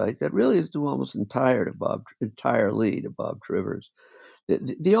insight that really is due almost entirely to Bob Trivers.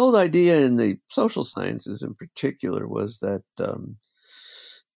 The old idea in the social sciences in particular was that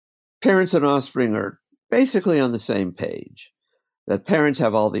parents and offspring are basically on the same page, that parents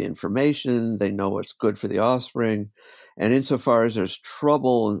have all the information, they know what's good for the offspring, and insofar as there's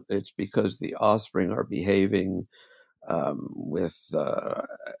trouble, it's because the offspring are behaving with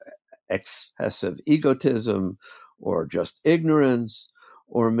excessive egotism or just ignorance,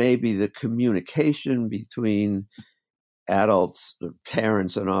 or maybe the communication between adults,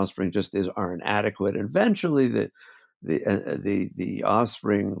 parents, and offspring just aren't adequate. And eventually the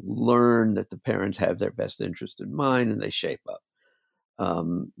offspring learn that the parents have their best interest in mind, and they shape up.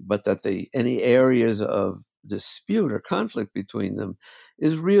 But that any areas of dispute or conflict between them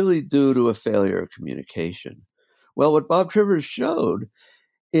is really due to a failure of communication. Well, what Bob Trivers showed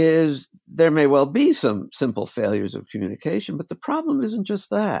is there may well be some simple failures of communication, but the problem isn't just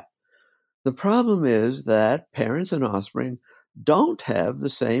that. The problem is that parents and offspring don't have the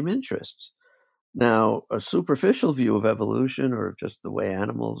same interests. Now, a superficial view of evolution, or just the way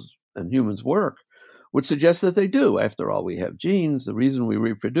animals and humans work, would suggest that they do. After all, we have genes. The reason we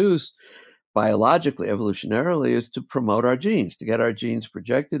reproduce biologically, evolutionarily, is to promote our genes, to get our genes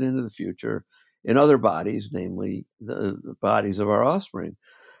projected into the future in other bodies, namely the bodies of our offspring.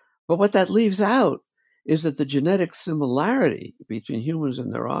 But what that leaves out is that the genetic similarity between humans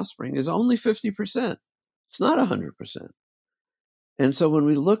and their offspring is only 50%. It's not 100%. And so when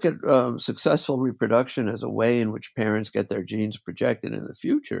we look at successful reproduction as a way in which parents get their genes projected in the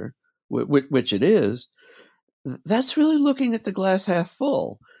future, which it is, that's really looking at the glass half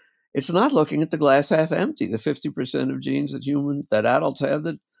full. It's not looking at the glass half empty, the 50% of genes that adults have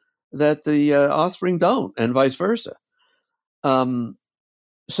that the offspring don't, and vice versa.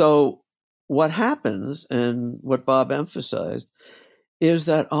 So what happens, and what Bob emphasized, is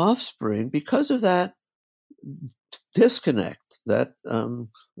that offspring, because of that disconnect that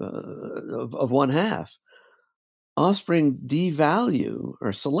of one half, offspring devalue,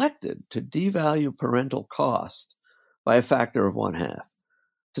 or selected to devalue, parental cost by a factor of one half.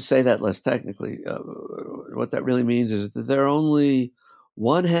 To say that less technically, what that really means is that they're only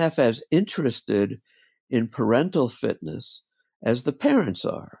one half as interested in parental fitness as the parents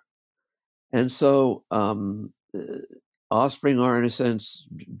are. And so offspring are, in a sense,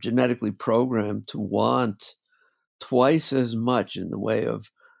 genetically programmed to want twice as much in the way of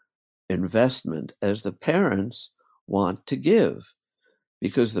investment as the parents want to give,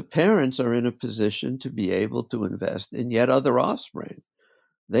 because the parents are in a position to be able to invest in yet other offspring.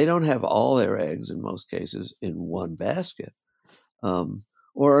 They don't have all their eggs, in most cases, in one basket.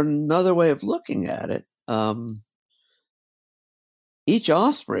 Or another way of looking at it, each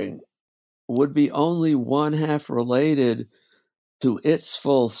offspring would be only one half related to its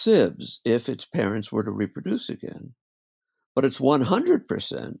full sibs if its parents were to reproduce again. But it's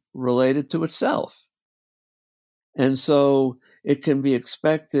 100% related to itself. And so it can be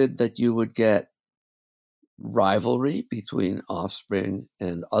expected that you would get rivalry between offspring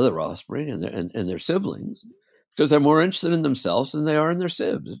and other offspring and their siblings, because they're more interested in themselves than they are in their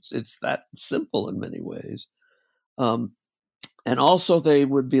sibs. It's that simple in many ways. And also they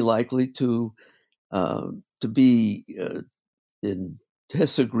would be likely to be in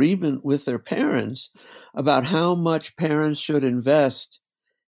disagreement with their parents about how much parents should invest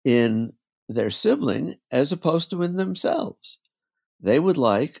in their sibling as opposed to in themselves. They would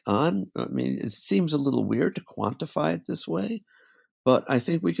like it seems a little weird to quantify it this way, but I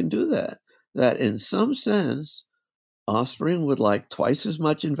think we can do that. That in some sense, offspring would like twice as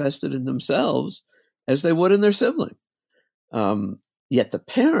much invested in themselves as they would in their sibling. Yet the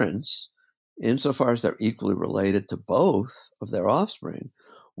parents, insofar as they're equally related to both of their offspring,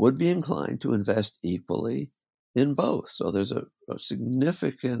 would be inclined to invest equally in both. So there's a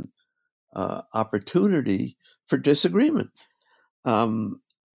significant opportunity for disagreement. Now,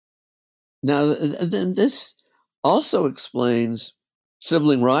 then this also explains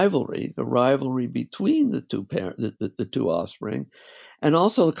sibling rivalry, the rivalry between the two offspring, and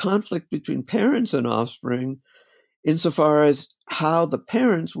also the conflict between parents and offspring, insofar as how the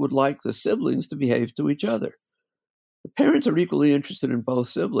parents would like the siblings to behave to each other. The parents are equally interested in both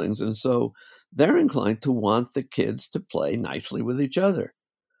siblings, and so they're inclined to want the kids to play nicely with each other.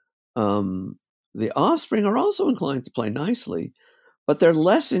 The offspring are also inclined to play nicely, but they're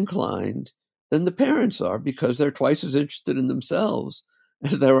less inclined than the parents are, because they're twice as interested in themselves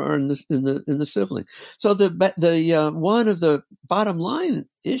as there are in the sibling. So the one of the bottom line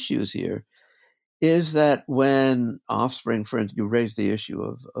issues here is that when offspring, for instance, you raised the issue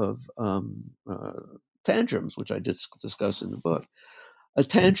of tantrums, which I discussed in the book. A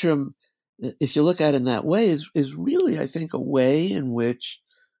tantrum, if you look at it in that way, is really, I think, a way in which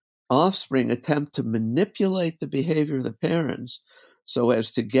offspring attempt to manipulate the behavior of the parents so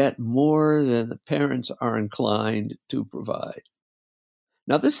as to get more than the parents are inclined to provide.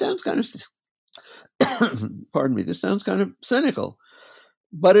 Now, this sounds kind of, pardon me, this sounds kind of cynical,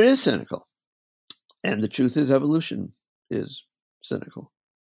 but it is cynical. And the truth is, evolution is cynical.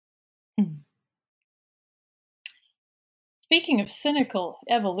 Speaking of cynical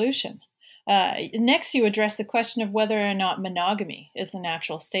evolution, Next, you address the question of whether or not monogamy is the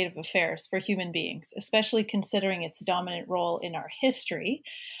natural state of affairs for human beings, especially considering its dominant role in our history.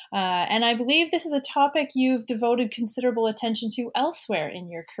 And I believe this is a topic you've devoted considerable attention to elsewhere in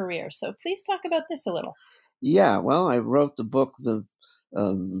your career. So please talk about this a little. Yeah, well, I wrote the book, The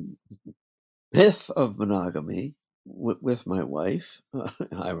Myth of Monogamy, with my wife,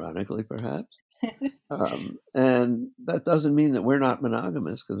 ironically, perhaps. And that doesn't mean that we're not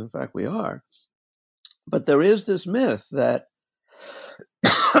monogamous, because in fact we are. But there is this myth that,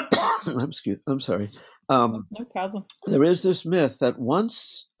 I'm sorry. No problem. There is this myth that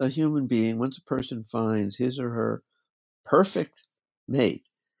once a person finds his or her perfect mate,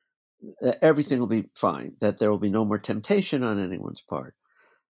 everything will be fine, that there will be no more temptation on anyone's part.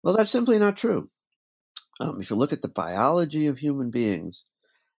 Well, that's simply not true. If you look at the biology of human beings,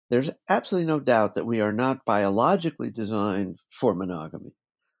 there's absolutely no doubt that we are not biologically designed for monogamy.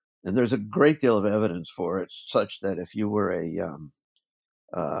 And there's a great deal of evidence for it, such that if you were a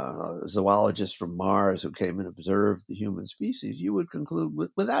zoologist from Mars who came and observed the human species, you would conclude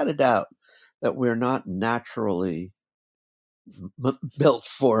without a doubt that we're not naturally built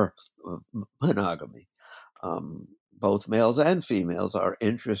for monogamy. Both males and females are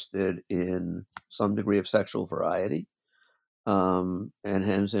interested in some degree of sexual variety, and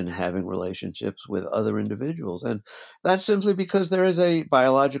hence in having relationships with other individuals. And that's simply because there is a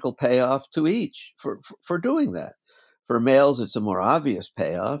biological payoff to each for doing that. For males, it's a more obvious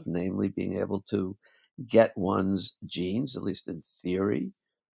payoff, namely being able to get one's genes, at least in theory,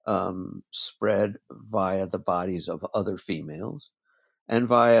 spread via the bodies of other females. And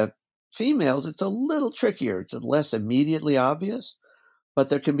via females, it's a little trickier. It's less immediately obvious, but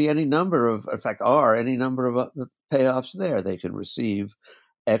there can be any number of payoffs there. They can receive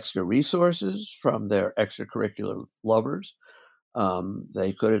extra resources from their extracurricular lovers.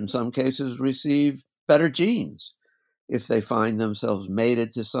 They could, in some cases, receive better genes if they find themselves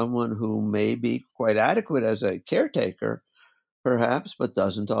mated to someone who may be quite adequate as a caretaker, perhaps, but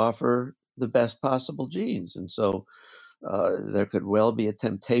doesn't offer the best possible genes. And so there could well be a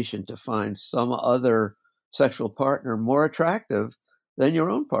temptation to find some other sexual partner more attractive than your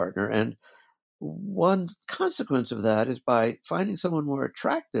own partner. And one consequence of that is by finding someone more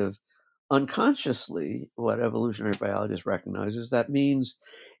attractive, unconsciously, what evolutionary biologists recognize is that means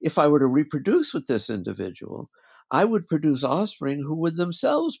if I were to reproduce with this individual, I would produce offspring who would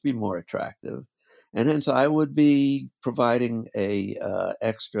themselves be more attractive. And hence I would be providing a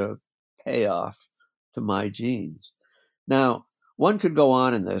extra payoff to my genes. Now, one could go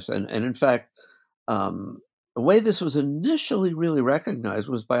on in this, and in fact, the way this was initially really recognized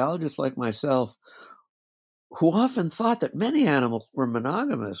was biologists like myself, who often thought that many animals were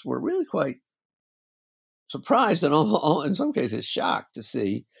monogamous, were really quite surprised and in some cases shocked to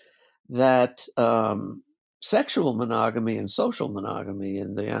see that sexual monogamy and social monogamy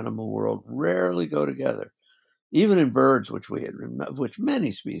in the animal world rarely go together. Even in birds, which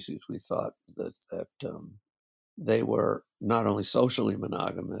many species we thought that they were not only socially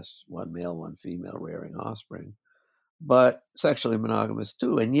monogamous, one male, one female rearing offspring, but sexually monogamous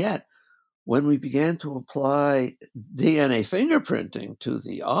too. And yet, when we began to apply DNA fingerprinting to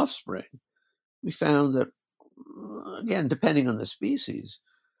the offspring, we found that, again, depending on the species,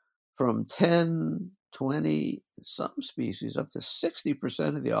 from 10, 20, some species, up to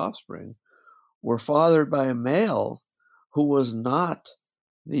 60% of the offspring were fathered by a male who was not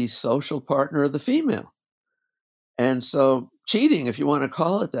the social partner of the female. And so cheating, if you want to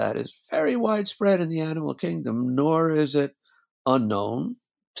call it that, is very widespread in the animal kingdom, nor is it unknown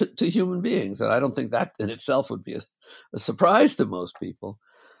to human beings. And I don't think that in itself would be a surprise to most people.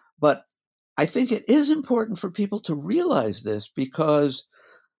 But I think it is important for people to realize this, because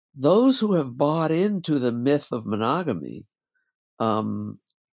those who have bought into the myth of monogamy find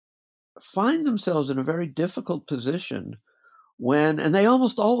themselves in a very difficult position and they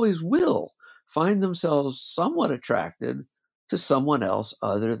almost always will, find themselves somewhat attracted to someone else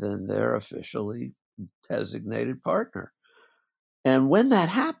other than their officially designated partner. And when that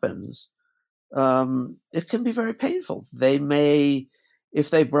happens, it can be very painful. They may, if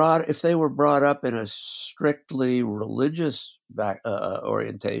they were brought up in a strictly religious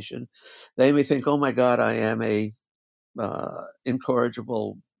orientation, they may think, "Oh my God, I am a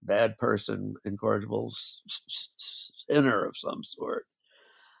incorrigible bad person, incorrigible sinner of some sort."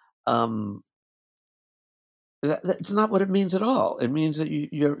 That's not what it means at all. It means that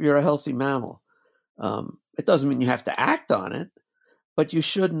you're a healthy mammal. It doesn't mean you have to act on it, but you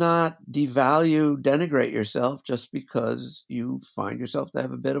should not denigrate yourself just because you find yourself to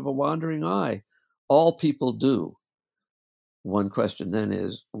have a bit of a wandering eye. All people do. one question then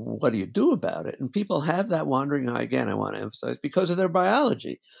is, what do you do about it? And people have that wandering eye, again, I want to emphasize, because of their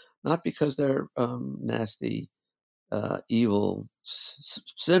biology, not because they're nasty, evil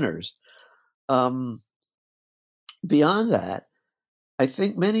sinners. Beyond that, I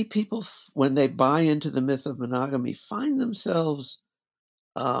think many people, when they buy into the myth of monogamy, find themselves,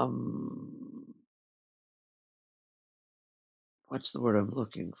 what's the word I'm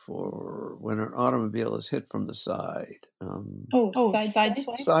looking for? When an automobile is hit from the side.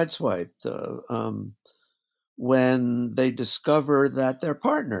 Sideswiped. When they discover that their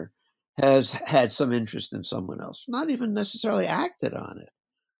partner has had some interest in someone else, not even necessarily acted on it.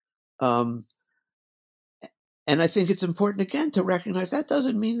 And I think it's important, again, to recognize that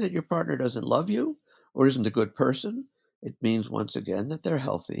doesn't mean that your partner doesn't love you or isn't a good person. It means, once again, that they're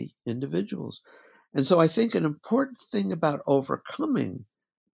healthy individuals. And so I think an important thing about overcoming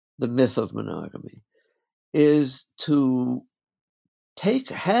the myth of monogamy is to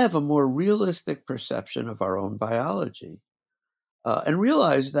have a more realistic perception of our own biology, and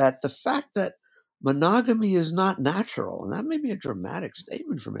realize that the fact that monogamy is not natural, and that may be a dramatic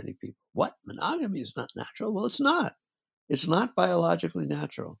statement for many people. What? Monogamy is not natural? Well, it's not. It's not biologically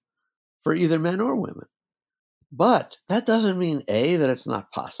natural for either men or women. But that doesn't mean, A, that it's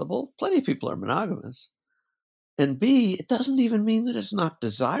not possible. Plenty of people are monogamous. And B, it doesn't even mean that it's not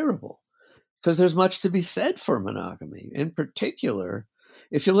desirable, because there's much to be said for monogamy. In particular,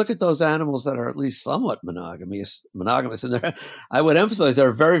 if you look at those animals that are at least somewhat monogamous, and I would emphasize there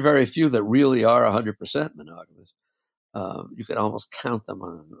are very, very few that really are 100% monogamous. You could almost count them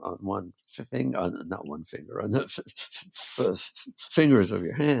on one finger, not one finger, on the fingers of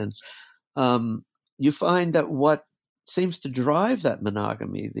your hand. You find that what seems to drive that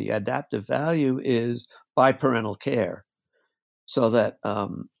monogamy, the adaptive value, is biparental care. So that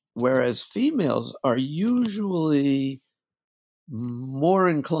whereas females are usually more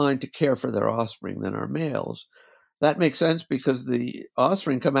inclined to care for their offspring than are males, that makes sense because the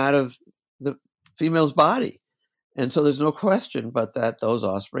offspring come out of the female's body. And so there's no question but that those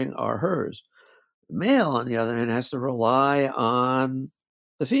offspring are hers. The male, on the other hand, has to rely on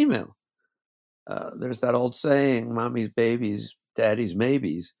the female. There's that old saying, mommy's babies, daddy's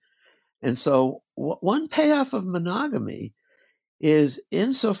maybes. And so one payoff of monogamy is,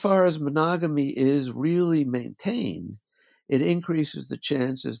 insofar as monogamy is really maintained, it increases the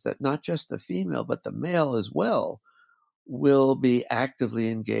chances that not just the female, but the male as well, will be actively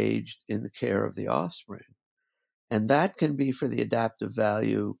engaged in the care of the offspring. And that can be for the adaptive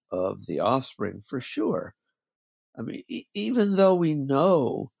value of the offspring, for sure. I mean, even though we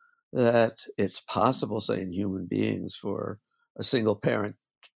know that it's possible, say, in human beings, for a single parent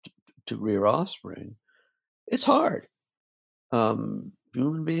to rear offspring, it's hard.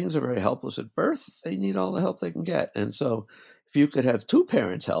 Human beings are very helpless at birth. They need all the help they can get. And so if you could have two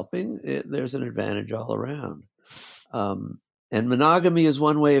parents helping, there's an advantage all around. And monogamy is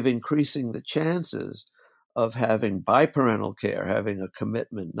one way of increasing the chances of having biparental care, having a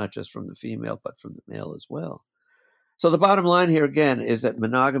commitment, not just from the female, but from the male as well. So the bottom line here, again, is that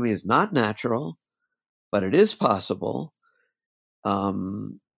monogamy is not natural, but it is possible.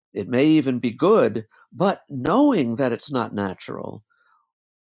 It may even be good, but knowing that it's not natural,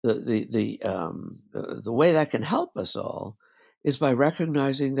 the way that can help us all is by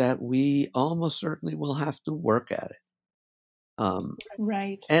recognizing that we almost certainly will have to work at it.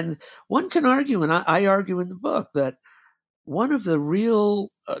 Right. And one can argue, and I argue in the book, that one of the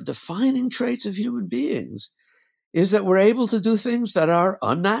real defining traits of human beings is that we're able to do things that are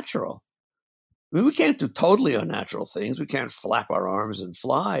unnatural. I mean, we can't do totally unnatural things. We can't flap our arms and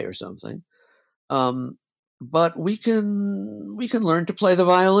fly or something. But we can learn to play the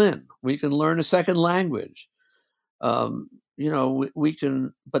violin. We can learn a second language. We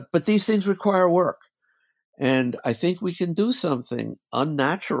can, but these things require work. And I think we can do something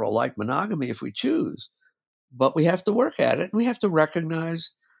unnatural like monogamy if we choose, but we have to work at it. And we have to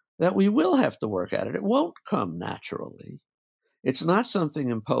recognize that we will have to work at it. It won't come naturally. It's not something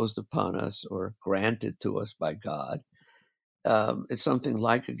imposed upon us or granted to us by God. It's something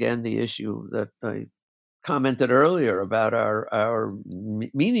like, again, the issue that I commented earlier about our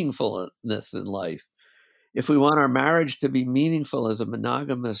meaningfulness in life. If we want our marriage to be meaningful as a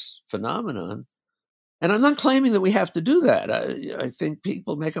monogamous phenomenon, and I'm not claiming that we have to do that. I think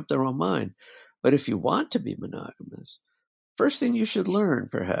people make up their own mind. But if you want to be monogamous, first thing you should learn,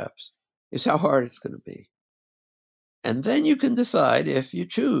 perhaps, is how hard it's going to be. And then you can decide if you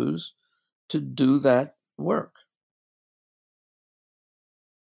choose to do that work.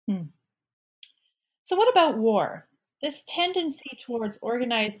 So what about war? This tendency towards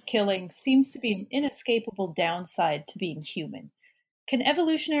organized killing seems to be an inescapable downside to being human. Can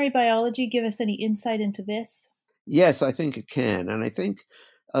evolutionary biology give us any insight into this? Yes, I think it can. And I think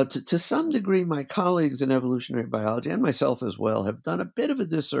to some degree, my colleagues in evolutionary biology and myself as well have done a bit of a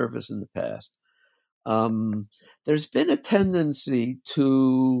disservice in the past. There's been a tendency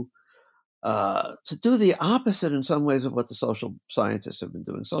to do the opposite in some ways of what the social scientists have been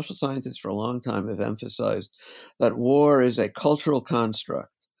doing. Social scientists for a long time have emphasized that war is a cultural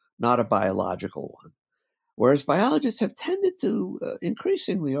construct, not a biological one. Whereas biologists have tended to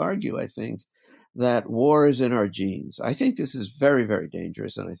increasingly argue, I think, that war is in our genes. I think this is very, very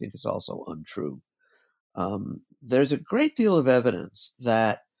dangerous, and I think it's also untrue. There's a great deal of evidence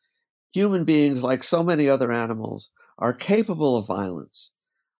that human beings, like so many other animals, are capable of violence,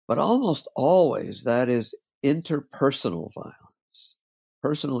 but almost always that is interpersonal violence,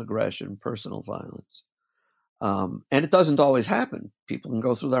 personal aggression, personal violence. And it doesn't always happen. People can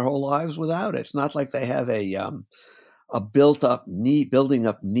go through their whole lives without it. It's not like they have a building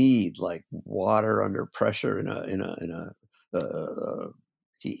up need, like water under pressure in a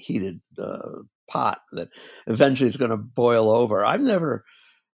heated pot that eventually is going to boil over. I've never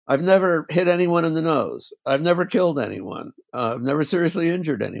hit anyone in the nose. I've never killed anyone. I've never seriously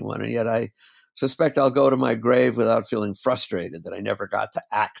injured anyone, and yet I suspect I'll go to my grave without feeling frustrated that I never got to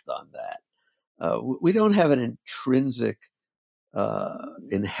act on that. We don't have an intrinsic,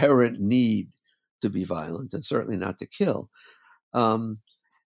 inherent need to be violent, and certainly not to kill. And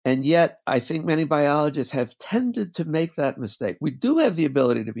yet, I think many biologists have tended to make that mistake. We do have the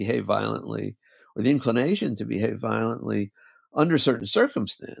ability to behave violently, or the inclination to behave violently, under certain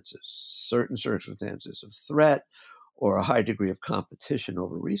circumstances of threat or a high degree of competition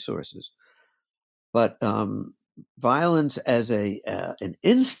over resources. But violence as an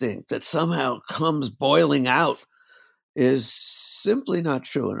instinct that somehow comes boiling out is simply not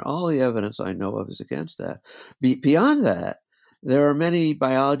true, and all the evidence I know of is against that. Beyond that, there are many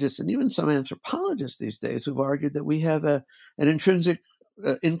biologists and even some anthropologists these days who've argued that we have an intrinsic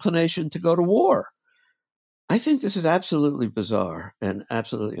inclination to go to war. I think this is absolutely bizarre and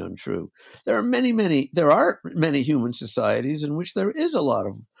absolutely untrue. There are many human societies in which there is a lot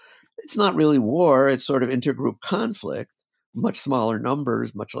of, it's not really war, it's sort of intergroup conflict, much smaller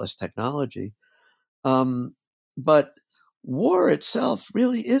numbers, much less technology. But war itself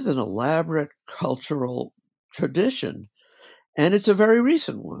really is an elaborate cultural tradition, and it's a very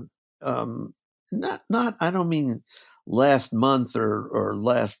recent one. I don't mean last month or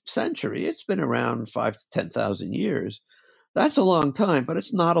last century. It's been around 5,000 to 10,000 years. That's a long time, but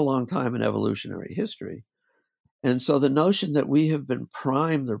it's not a long time in evolutionary history. And so the notion that we have been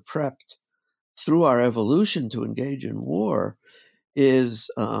primed or prepped through our evolution to engage in war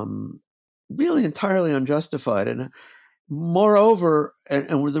is really entirely unjustified. And moreover,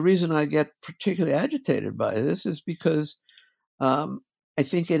 and the reason I get particularly agitated by this is because I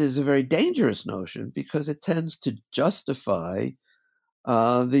think it is a very dangerous notion, because it tends to justify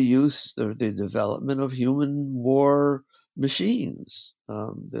the use or the development of human war machines.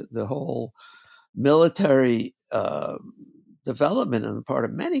 The whole military development on the part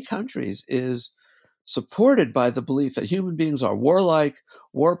of many countries is supported by the belief that human beings are warlike,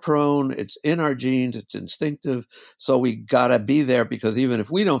 war-prone, it's in our genes, it's instinctive, so we gotta be there because even if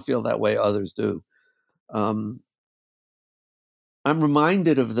we don't feel that way, others do. I'm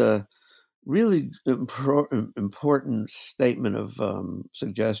reminded of the really important statement of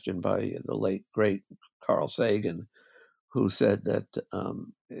suggestion by the late, great Carl Sagan, who said that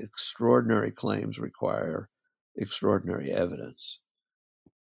extraordinary claims require extraordinary evidence.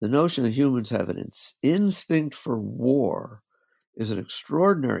 The notion that humans have an instinct for war is an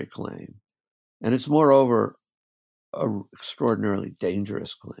extraordinary claim, and it's moreover an extraordinarily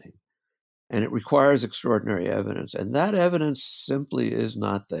dangerous claim. And it requires extraordinary evidence, and that evidence simply is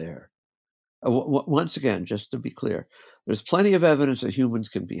not there. Once again, just to be clear, there's plenty of evidence that humans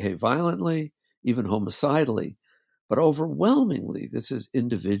can behave violently, even homicidally, but overwhelmingly, this is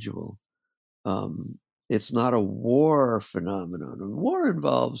individual. It's not a war phenomenon. And war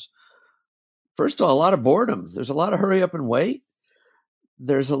involves, first of all, a lot of boredom. There's a lot of hurry up and wait.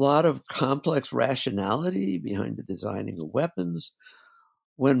 There's a lot of complex rationality behind the designing of weapons.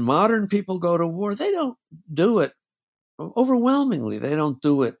 When modern people go to war, they don't do it, overwhelmingly, they don't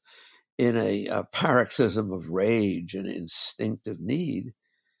do it in a paroxysm of rage and instinctive need.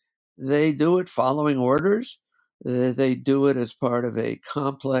 They do it following orders. They do it as part of a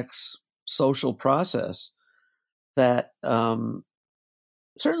complex social process that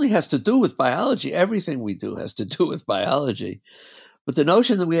certainly has to do with biology. Everything we do has to do with biology. But the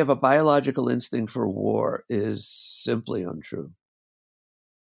notion that we have a biological instinct for war is simply untrue.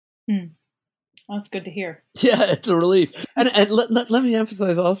 That's good to hear. Yeah, it's a relief. And let me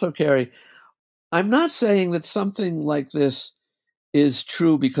emphasize also, Carrie, I'm not saying that something like this is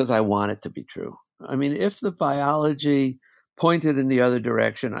true because I want it to be true. I mean, if the biology pointed in the other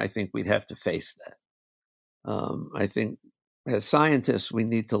direction, I think we'd have to face that. I think as scientists, we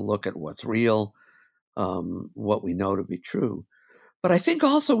need to look at what's real, what we know to be true. But I think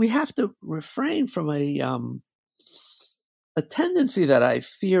also we have to refrain from a tendency that I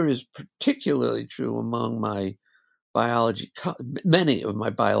fear is particularly true among my many of my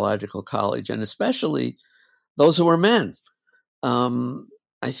biological colleagues, and especially those who are men.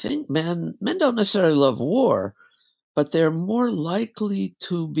 I think men don't necessarily love war, but they're more likely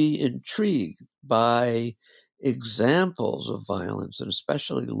to be intrigued by examples of violence, and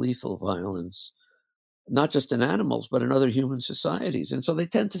especially lethal violence, not just in animals, but in other human societies. And so they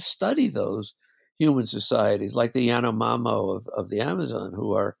tend to study those human societies, like the Yanomamo of the Amazon,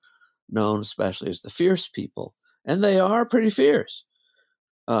 who are known especially as the fierce people. And they are pretty fierce.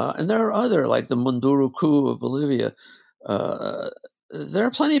 And there are other, like the Munduruku of Bolivia. There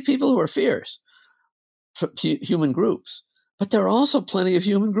are plenty of people who are fierce, human groups. But there are also plenty of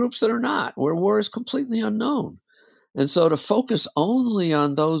human groups that are not, where war is completely unknown. And so to focus only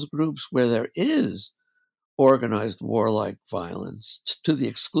on those groups where there is organized warlike violence to the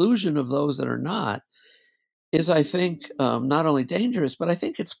exclusion of those that are not is, I think, not only dangerous, but I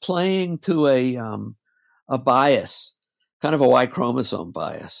think it's playing to a bias, kind of a Y chromosome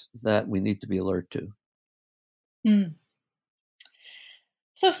bias that we need to be alert to.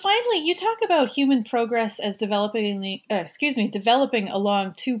 So finally, you talk about human progress as developing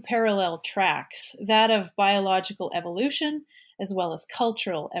along two parallel tracks, that of biological evolution as well as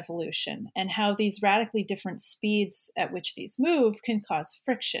cultural evolution, and how these radically different speeds at which these move can cause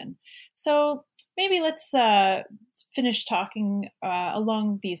friction. So maybe let's finish talking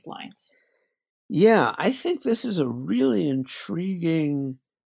along these lines. Yeah, I think this is a really intriguing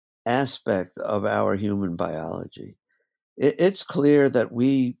aspect of our human biology. It's clear that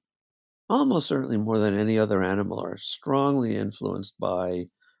we, almost certainly more than any other animal, are strongly influenced by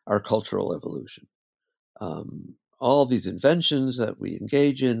our cultural evolution. All these inventions that we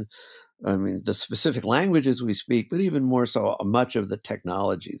engage in, I mean, the specific languages we speak, but even more so, much of the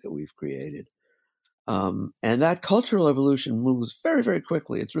technology that we've created. And that cultural evolution moves very, very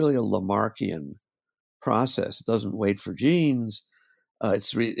quickly. It's really a Lamarckian process. It doesn't wait for genes.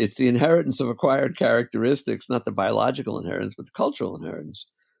 It's the inheritance of acquired characteristics, not the biological inheritance, but the cultural inheritance.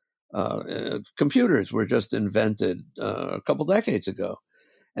 Computers were just invented a couple decades ago,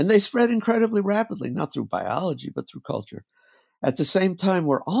 and they spread incredibly rapidly, not through biology, but through culture. At the same time,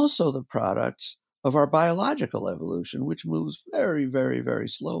 we're also the products of our biological evolution, which moves very, very, very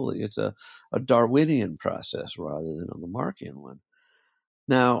slowly. It's a Darwinian process rather than a Lamarckian one.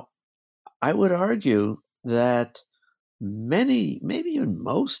 Now, I would argue that many, maybe even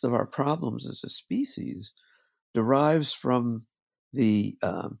most of our problems as a species derives from the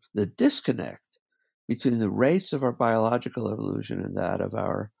disconnect between the rates of our biological evolution and that of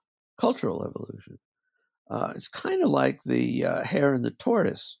our cultural evolution. It's kind of like the hare and the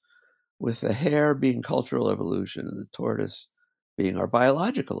tortoise, with the hare being cultural evolution and the tortoise being our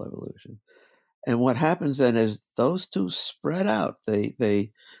biological evolution. And what happens then is those two spread out.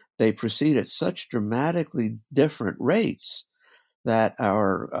 They proceed at such dramatically different rates that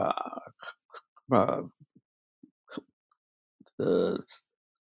our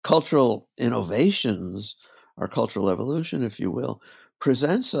cultural innovations, our cultural evolution, if you will,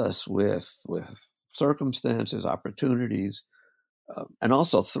 presents us with circumstances, opportunities, and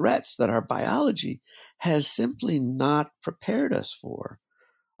also threats that our biology has simply not prepared us for.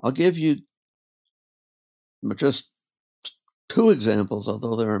 I'll give you just two examples,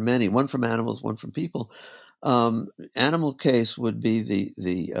 although there are many, one from animals, one from people. Animal case would be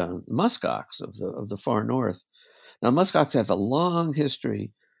the muskox of the far north. Now, muskox have a long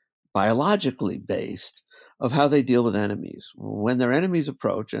history, biologically based, of how they deal with enemies. When their enemies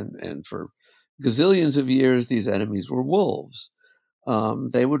approach, and for gazillions of years, these enemies were wolves,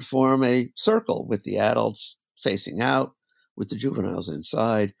 they would form a circle with the adults facing out, with the juveniles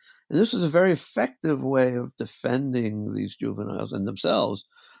inside. And this was a very effective way of defending these juveniles and themselves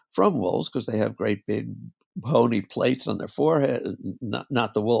from wolves, because they have great big bony plates on their forehead,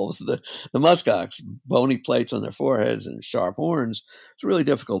 not the wolves, the muskox, bony plates on their foreheads and sharp horns. It's really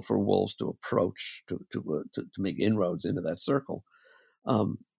difficult for wolves to approach, to make inroads into that circle.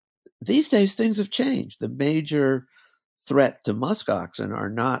 These days, things have changed. The major threat to muskoxen are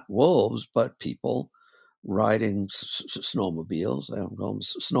not wolves, but people riding snowmobiles, they don't call them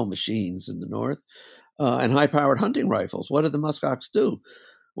snow machines in the north, and high-powered hunting rifles. What do the muskox do?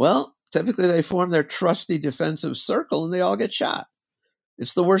 Well, typically they form their trusty defensive circle and they all get shot.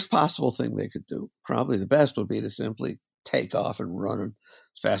 It's the worst possible thing they could do. Probably the best would be to simply take off and run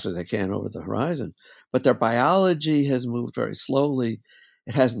as fast as they can over the horizon. But their biology has moved very slowly.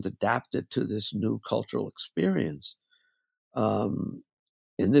 It hasn't adapted to this new cultural experience. In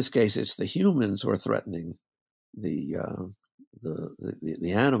this case, it's the humans who are threatening the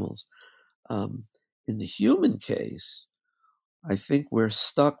animals. In the human case, I think we're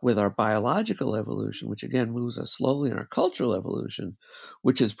stuck with our biological evolution, which again moves us slowly, in our cultural evolution,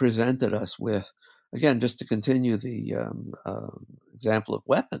 which has presented us with, again, just to continue the example of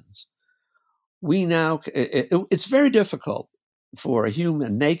weapons. We now, it's very difficult for a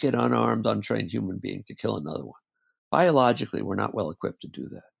naked, unarmed, untrained human being to kill another one. Biologically, we're not well equipped to do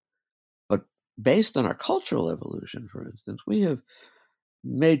that. But based on our cultural evolution, for instance, we have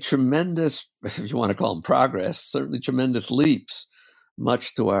made tremendous, if you want to call them progress, certainly tremendous leaps,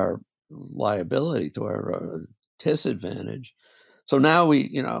 much to our liability, to our disadvantage. So now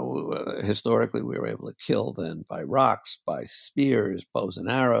historically we were able to kill then by rocks, by spears, bows and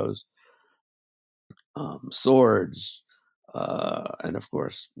arrows, swords, and of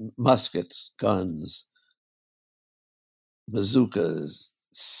course muskets, guns, bazookas,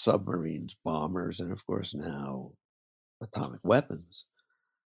 submarines, bombers, and of course now atomic weapons.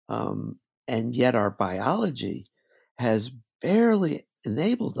 And yet our biology has barely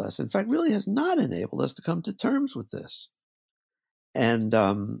enabled us, in fact, really has not enabled us to come to terms with this. And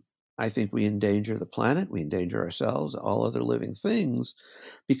I think we endanger the planet, we endanger ourselves, all other living things,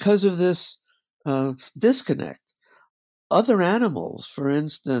 because of this disconnect. Other animals, for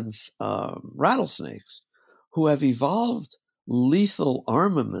instance, rattlesnakes, who have evolved lethal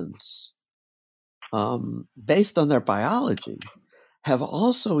armaments based on their biology, have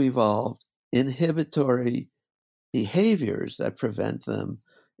also evolved inhibitory behaviors that prevent them,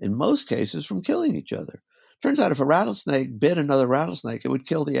 in most cases, from killing each other. Turns out if a rattlesnake bit another rattlesnake, it would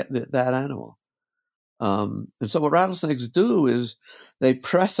kill that animal. And so what rattlesnakes do is they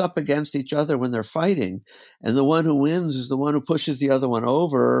press up against each other when they're fighting, and the one who wins is the one who pushes the other one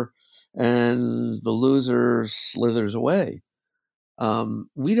over, and the loser slithers away.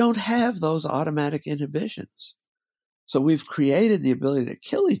 We don't have those automatic inhibitions. So we've created the ability to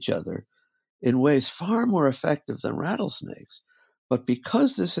kill each other in ways far more effective than rattlesnakes. But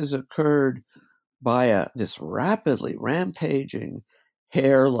because this has occurred by this rapidly rampaging,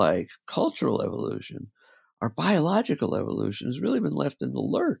 hair-like cultural evolution, our biological evolution has really been left in the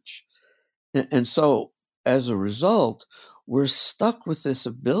lurch. And so, as a result, we're stuck with this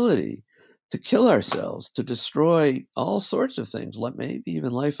ability to kill ourselves, to destroy all sorts of things, maybe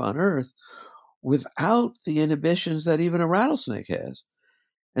even life on Earth, without the inhibitions that even a rattlesnake has.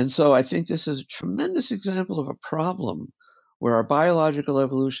 And so I think this is a tremendous example of a problem where our biological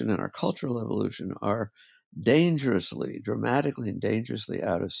evolution and our cultural evolution are dramatically and dangerously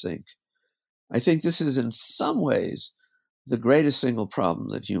out of sync. I think this is in some ways the greatest single problem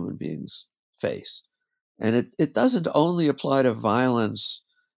that human beings face. And it doesn't only apply to violence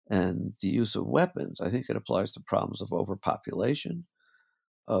and the use of weapons. I think it applies to problems of overpopulation,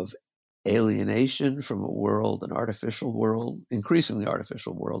 of alienation from a world, an artificial world, increasingly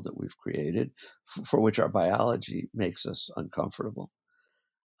artificial world that we've created, for which our biology makes us uncomfortable.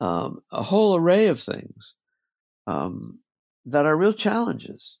 A whole array of things that are real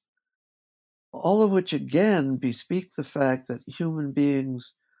challenges, all of which again bespeak the fact that human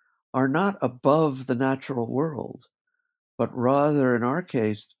beings are not above the natural world, but rather, in our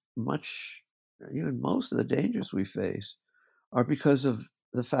case, even most of the dangers we face are because of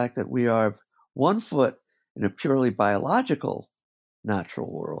the fact that we are one foot in a purely biological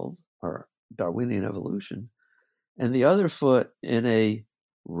natural world, or Darwinian evolution, and the other foot in a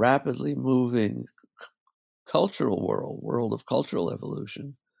rapidly moving cultural world of cultural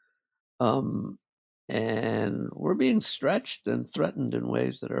evolution. And we're being stretched and threatened in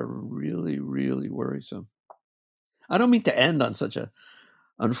ways that are really, really worrisome. I don't mean to end on such a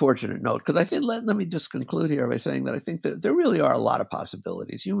unfortunate note, because I think, let me just conclude here by saying that I think that there really are a lot of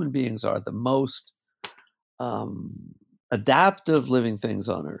possibilities. Human beings are the most adaptive living things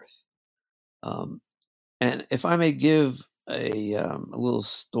on Earth. And if I may give a little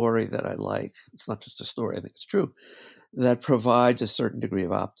story that I like, it's not just a story, I think it's true, that provides a certain degree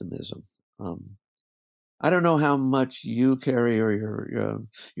of optimism. I don't know how much you, Carrie, or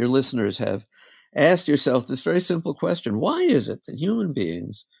your listeners have asked yourself this very simple question. Why is it that human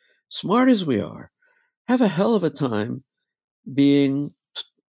beings, smart as we are, have a hell of a time being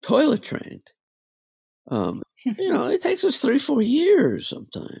toilet trained? It takes us 3-4 years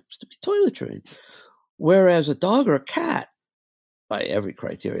sometimes to be toilet trained. Whereas a dog or a cat, by every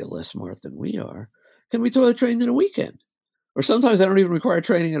criteria less smart than we are, can be toilet trained in a weekend. Or sometimes they don't even require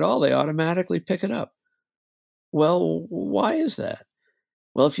training at all. They automatically pick it up. Well, why is that?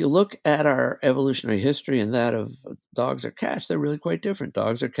 Well, if you look at our evolutionary history and that of dogs or cats, they're really quite different.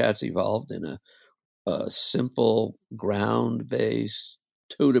 Dogs or cats evolved in a simple, ground-based,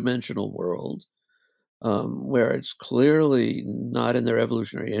 two-dimensional world where it's clearly not in their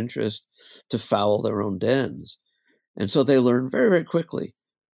evolutionary interest to foul their own dens. And so they learn very, very quickly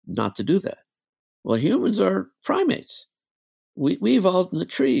not to do that. Well, humans are primates. We evolved in the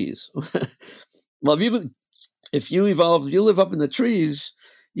trees. Well, if you live up in the trees,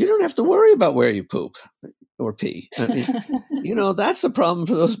 you don't have to worry about where you poop or pee. I mean, that's the problem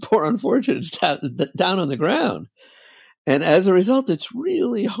for those poor unfortunates down on the ground. And as a result, it's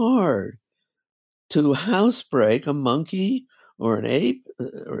really hard to housebreak a monkey or an ape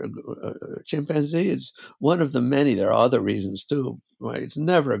or a chimpanzee. It's one of the many. There are other reasons too. Right? It's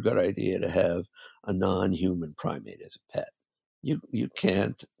never a good idea to have a non-human primate as a pet. You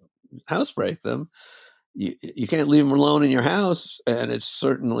can't housebreak them. You can't leave them alone in your house, and it's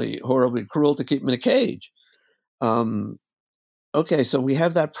certainly horribly cruel to keep them in a cage. Okay, so we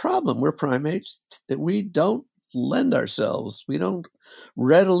have that problem. We're primates that we don't lend ourselves. We don't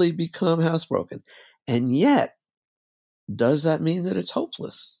readily become housebroken. And yet, does that mean that it's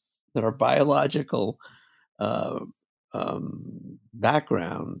hopeless? That our biological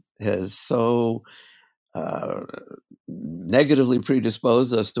background has so negatively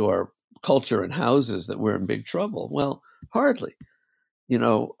predisposed us to our culture and houses that we're in big trouble? Well, hardly.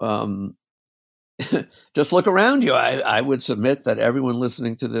 Just look around you. I would submit that everyone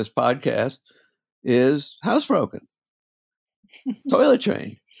listening to this podcast is housebroken, toilet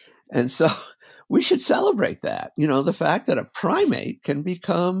trained. And so we should celebrate that, the fact that a primate can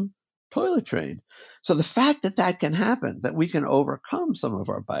become toilet trained. So the fact that that can happen, that we can overcome some of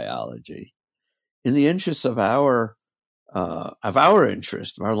our biology in the interests of our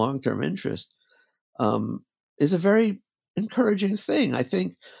interest, our long-term interest, is a very encouraging thing. I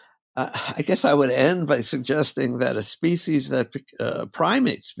think, I guess I would end by suggesting that a species that,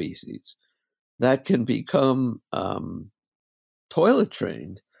 primate species that can become toilet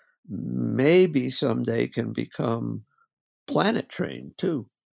trained, maybe someday can become planet trained too.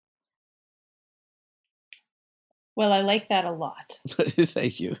 Well, I like that a lot.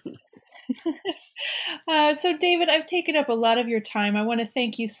 Thank you. So, David, I've taken up a lot of your time. I want to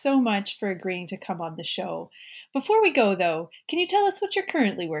thank you so much for agreeing to come on the show. Before we go, though, can you tell us what you're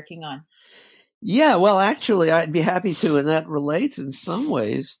currently working on? Yeah, well, actually, I'd be happy to, and that relates in some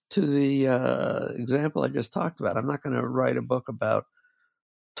ways to the example I just talked about. I'm not going to write a book about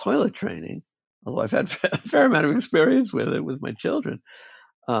toilet training, although I've had a fair amount of experience with it with my children,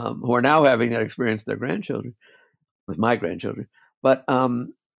 who are now having that experience with their grandchildren, with my grandchildren. But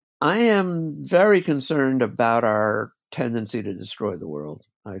I am very concerned about our tendency to destroy the world.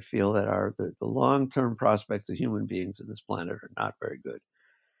 I feel that the long-term prospects of human beings on this planet are not very good.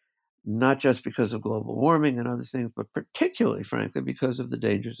 Not just because of global warming and other things, but particularly, frankly, because of the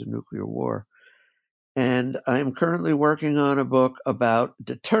dangers of nuclear war. And I'm currently working on a book about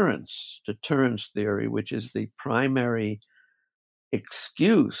deterrence theory, which is the primary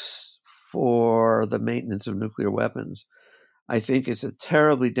excuse for the maintenance of nuclear weapons. I think it's a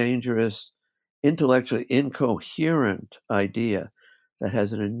terribly dangerous, intellectually incoherent idea that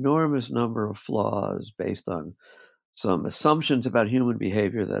has an enormous number of flaws based on some assumptions about human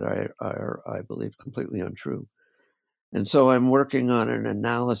behavior that are, I believe, completely untrue. And so I'm working on an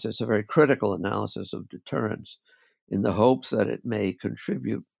analysis, a very critical analysis of deterrence, in the hopes that it may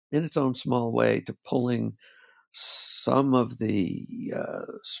contribute in its own small way to pulling some of the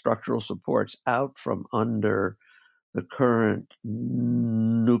structural supports out from under the current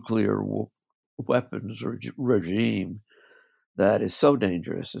nuclear weapons regime that is so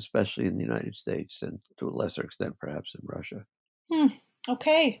dangerous, especially in the United States and to a lesser extent, perhaps in Russia.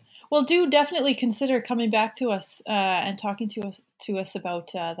 Okay. Well, do definitely consider coming back to us and talking to us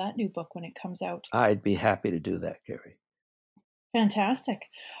about that new book when it comes out. I'd be happy to do that, Carrie. Fantastic.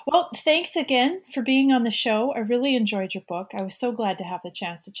 Well, thanks again for being on the show. I really enjoyed your book. I was so glad to have the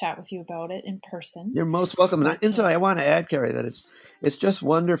chance to chat with you about it in person. You're most welcome. And incidentally, I want to add, Carrie, that it's just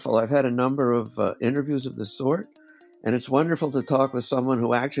wonderful. I've had a number of interviews of this sort, and it's wonderful to talk with someone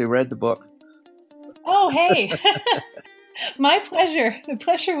who actually read the book. Oh, hey. My pleasure. The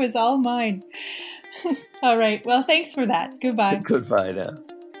pleasure was all mine. All right. Well, thanks for that. Goodbye. Goodbye now.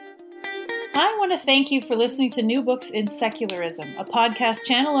 I want to thank you for listening to New Books in Secularism, a podcast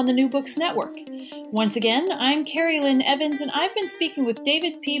channel on the New Books Network. Once again, I'm Carrie Lynn Evans, and I've been speaking with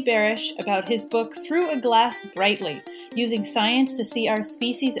David P. Barish about his book, Through a Glass Brightly, Using Science to See Our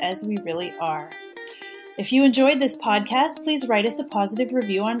Species as We Really Are. If you enjoyed this podcast, please write us a positive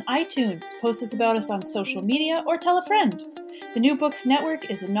review on iTunes, post us about us on social media, or tell a friend. The New Books Network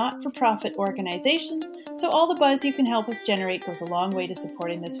is a not-for-profit organization, so all the buzz you can help us generate goes a long way to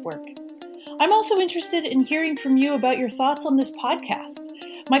supporting this work. I'm also interested in hearing from you about your thoughts on this podcast.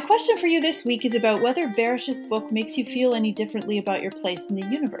 My question for you this week is about whether Barish's book makes you feel any differently about your place in the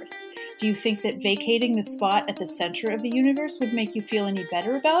universe. Do you think that vacating the spot at the center of the universe would make you feel any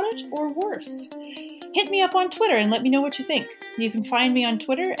better about it, or worse? Hit me up on Twitter and let me know what you think. You can find me on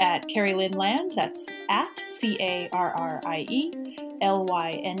Twitter at Carrie Lynn Land, that's at CarrieLynnLand.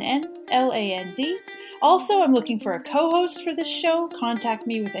 Also, I'm looking for a co-host for this show. Contact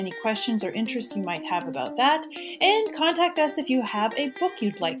me with any questions or interests you might have about that, and contact us if you have a book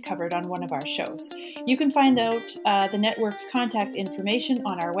you'd like covered on one of our shows. You can find out the network's contact information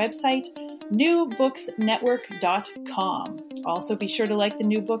on our website, newbooksnetwork.com. Also, be sure to like the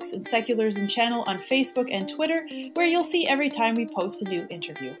New Books in Secularism channel on Facebook and Twitter, where you'll see every time we post a new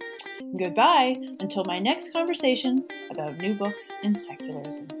interview. Goodbye, until my next conversation about New Books in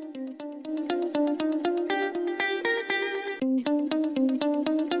Secularism.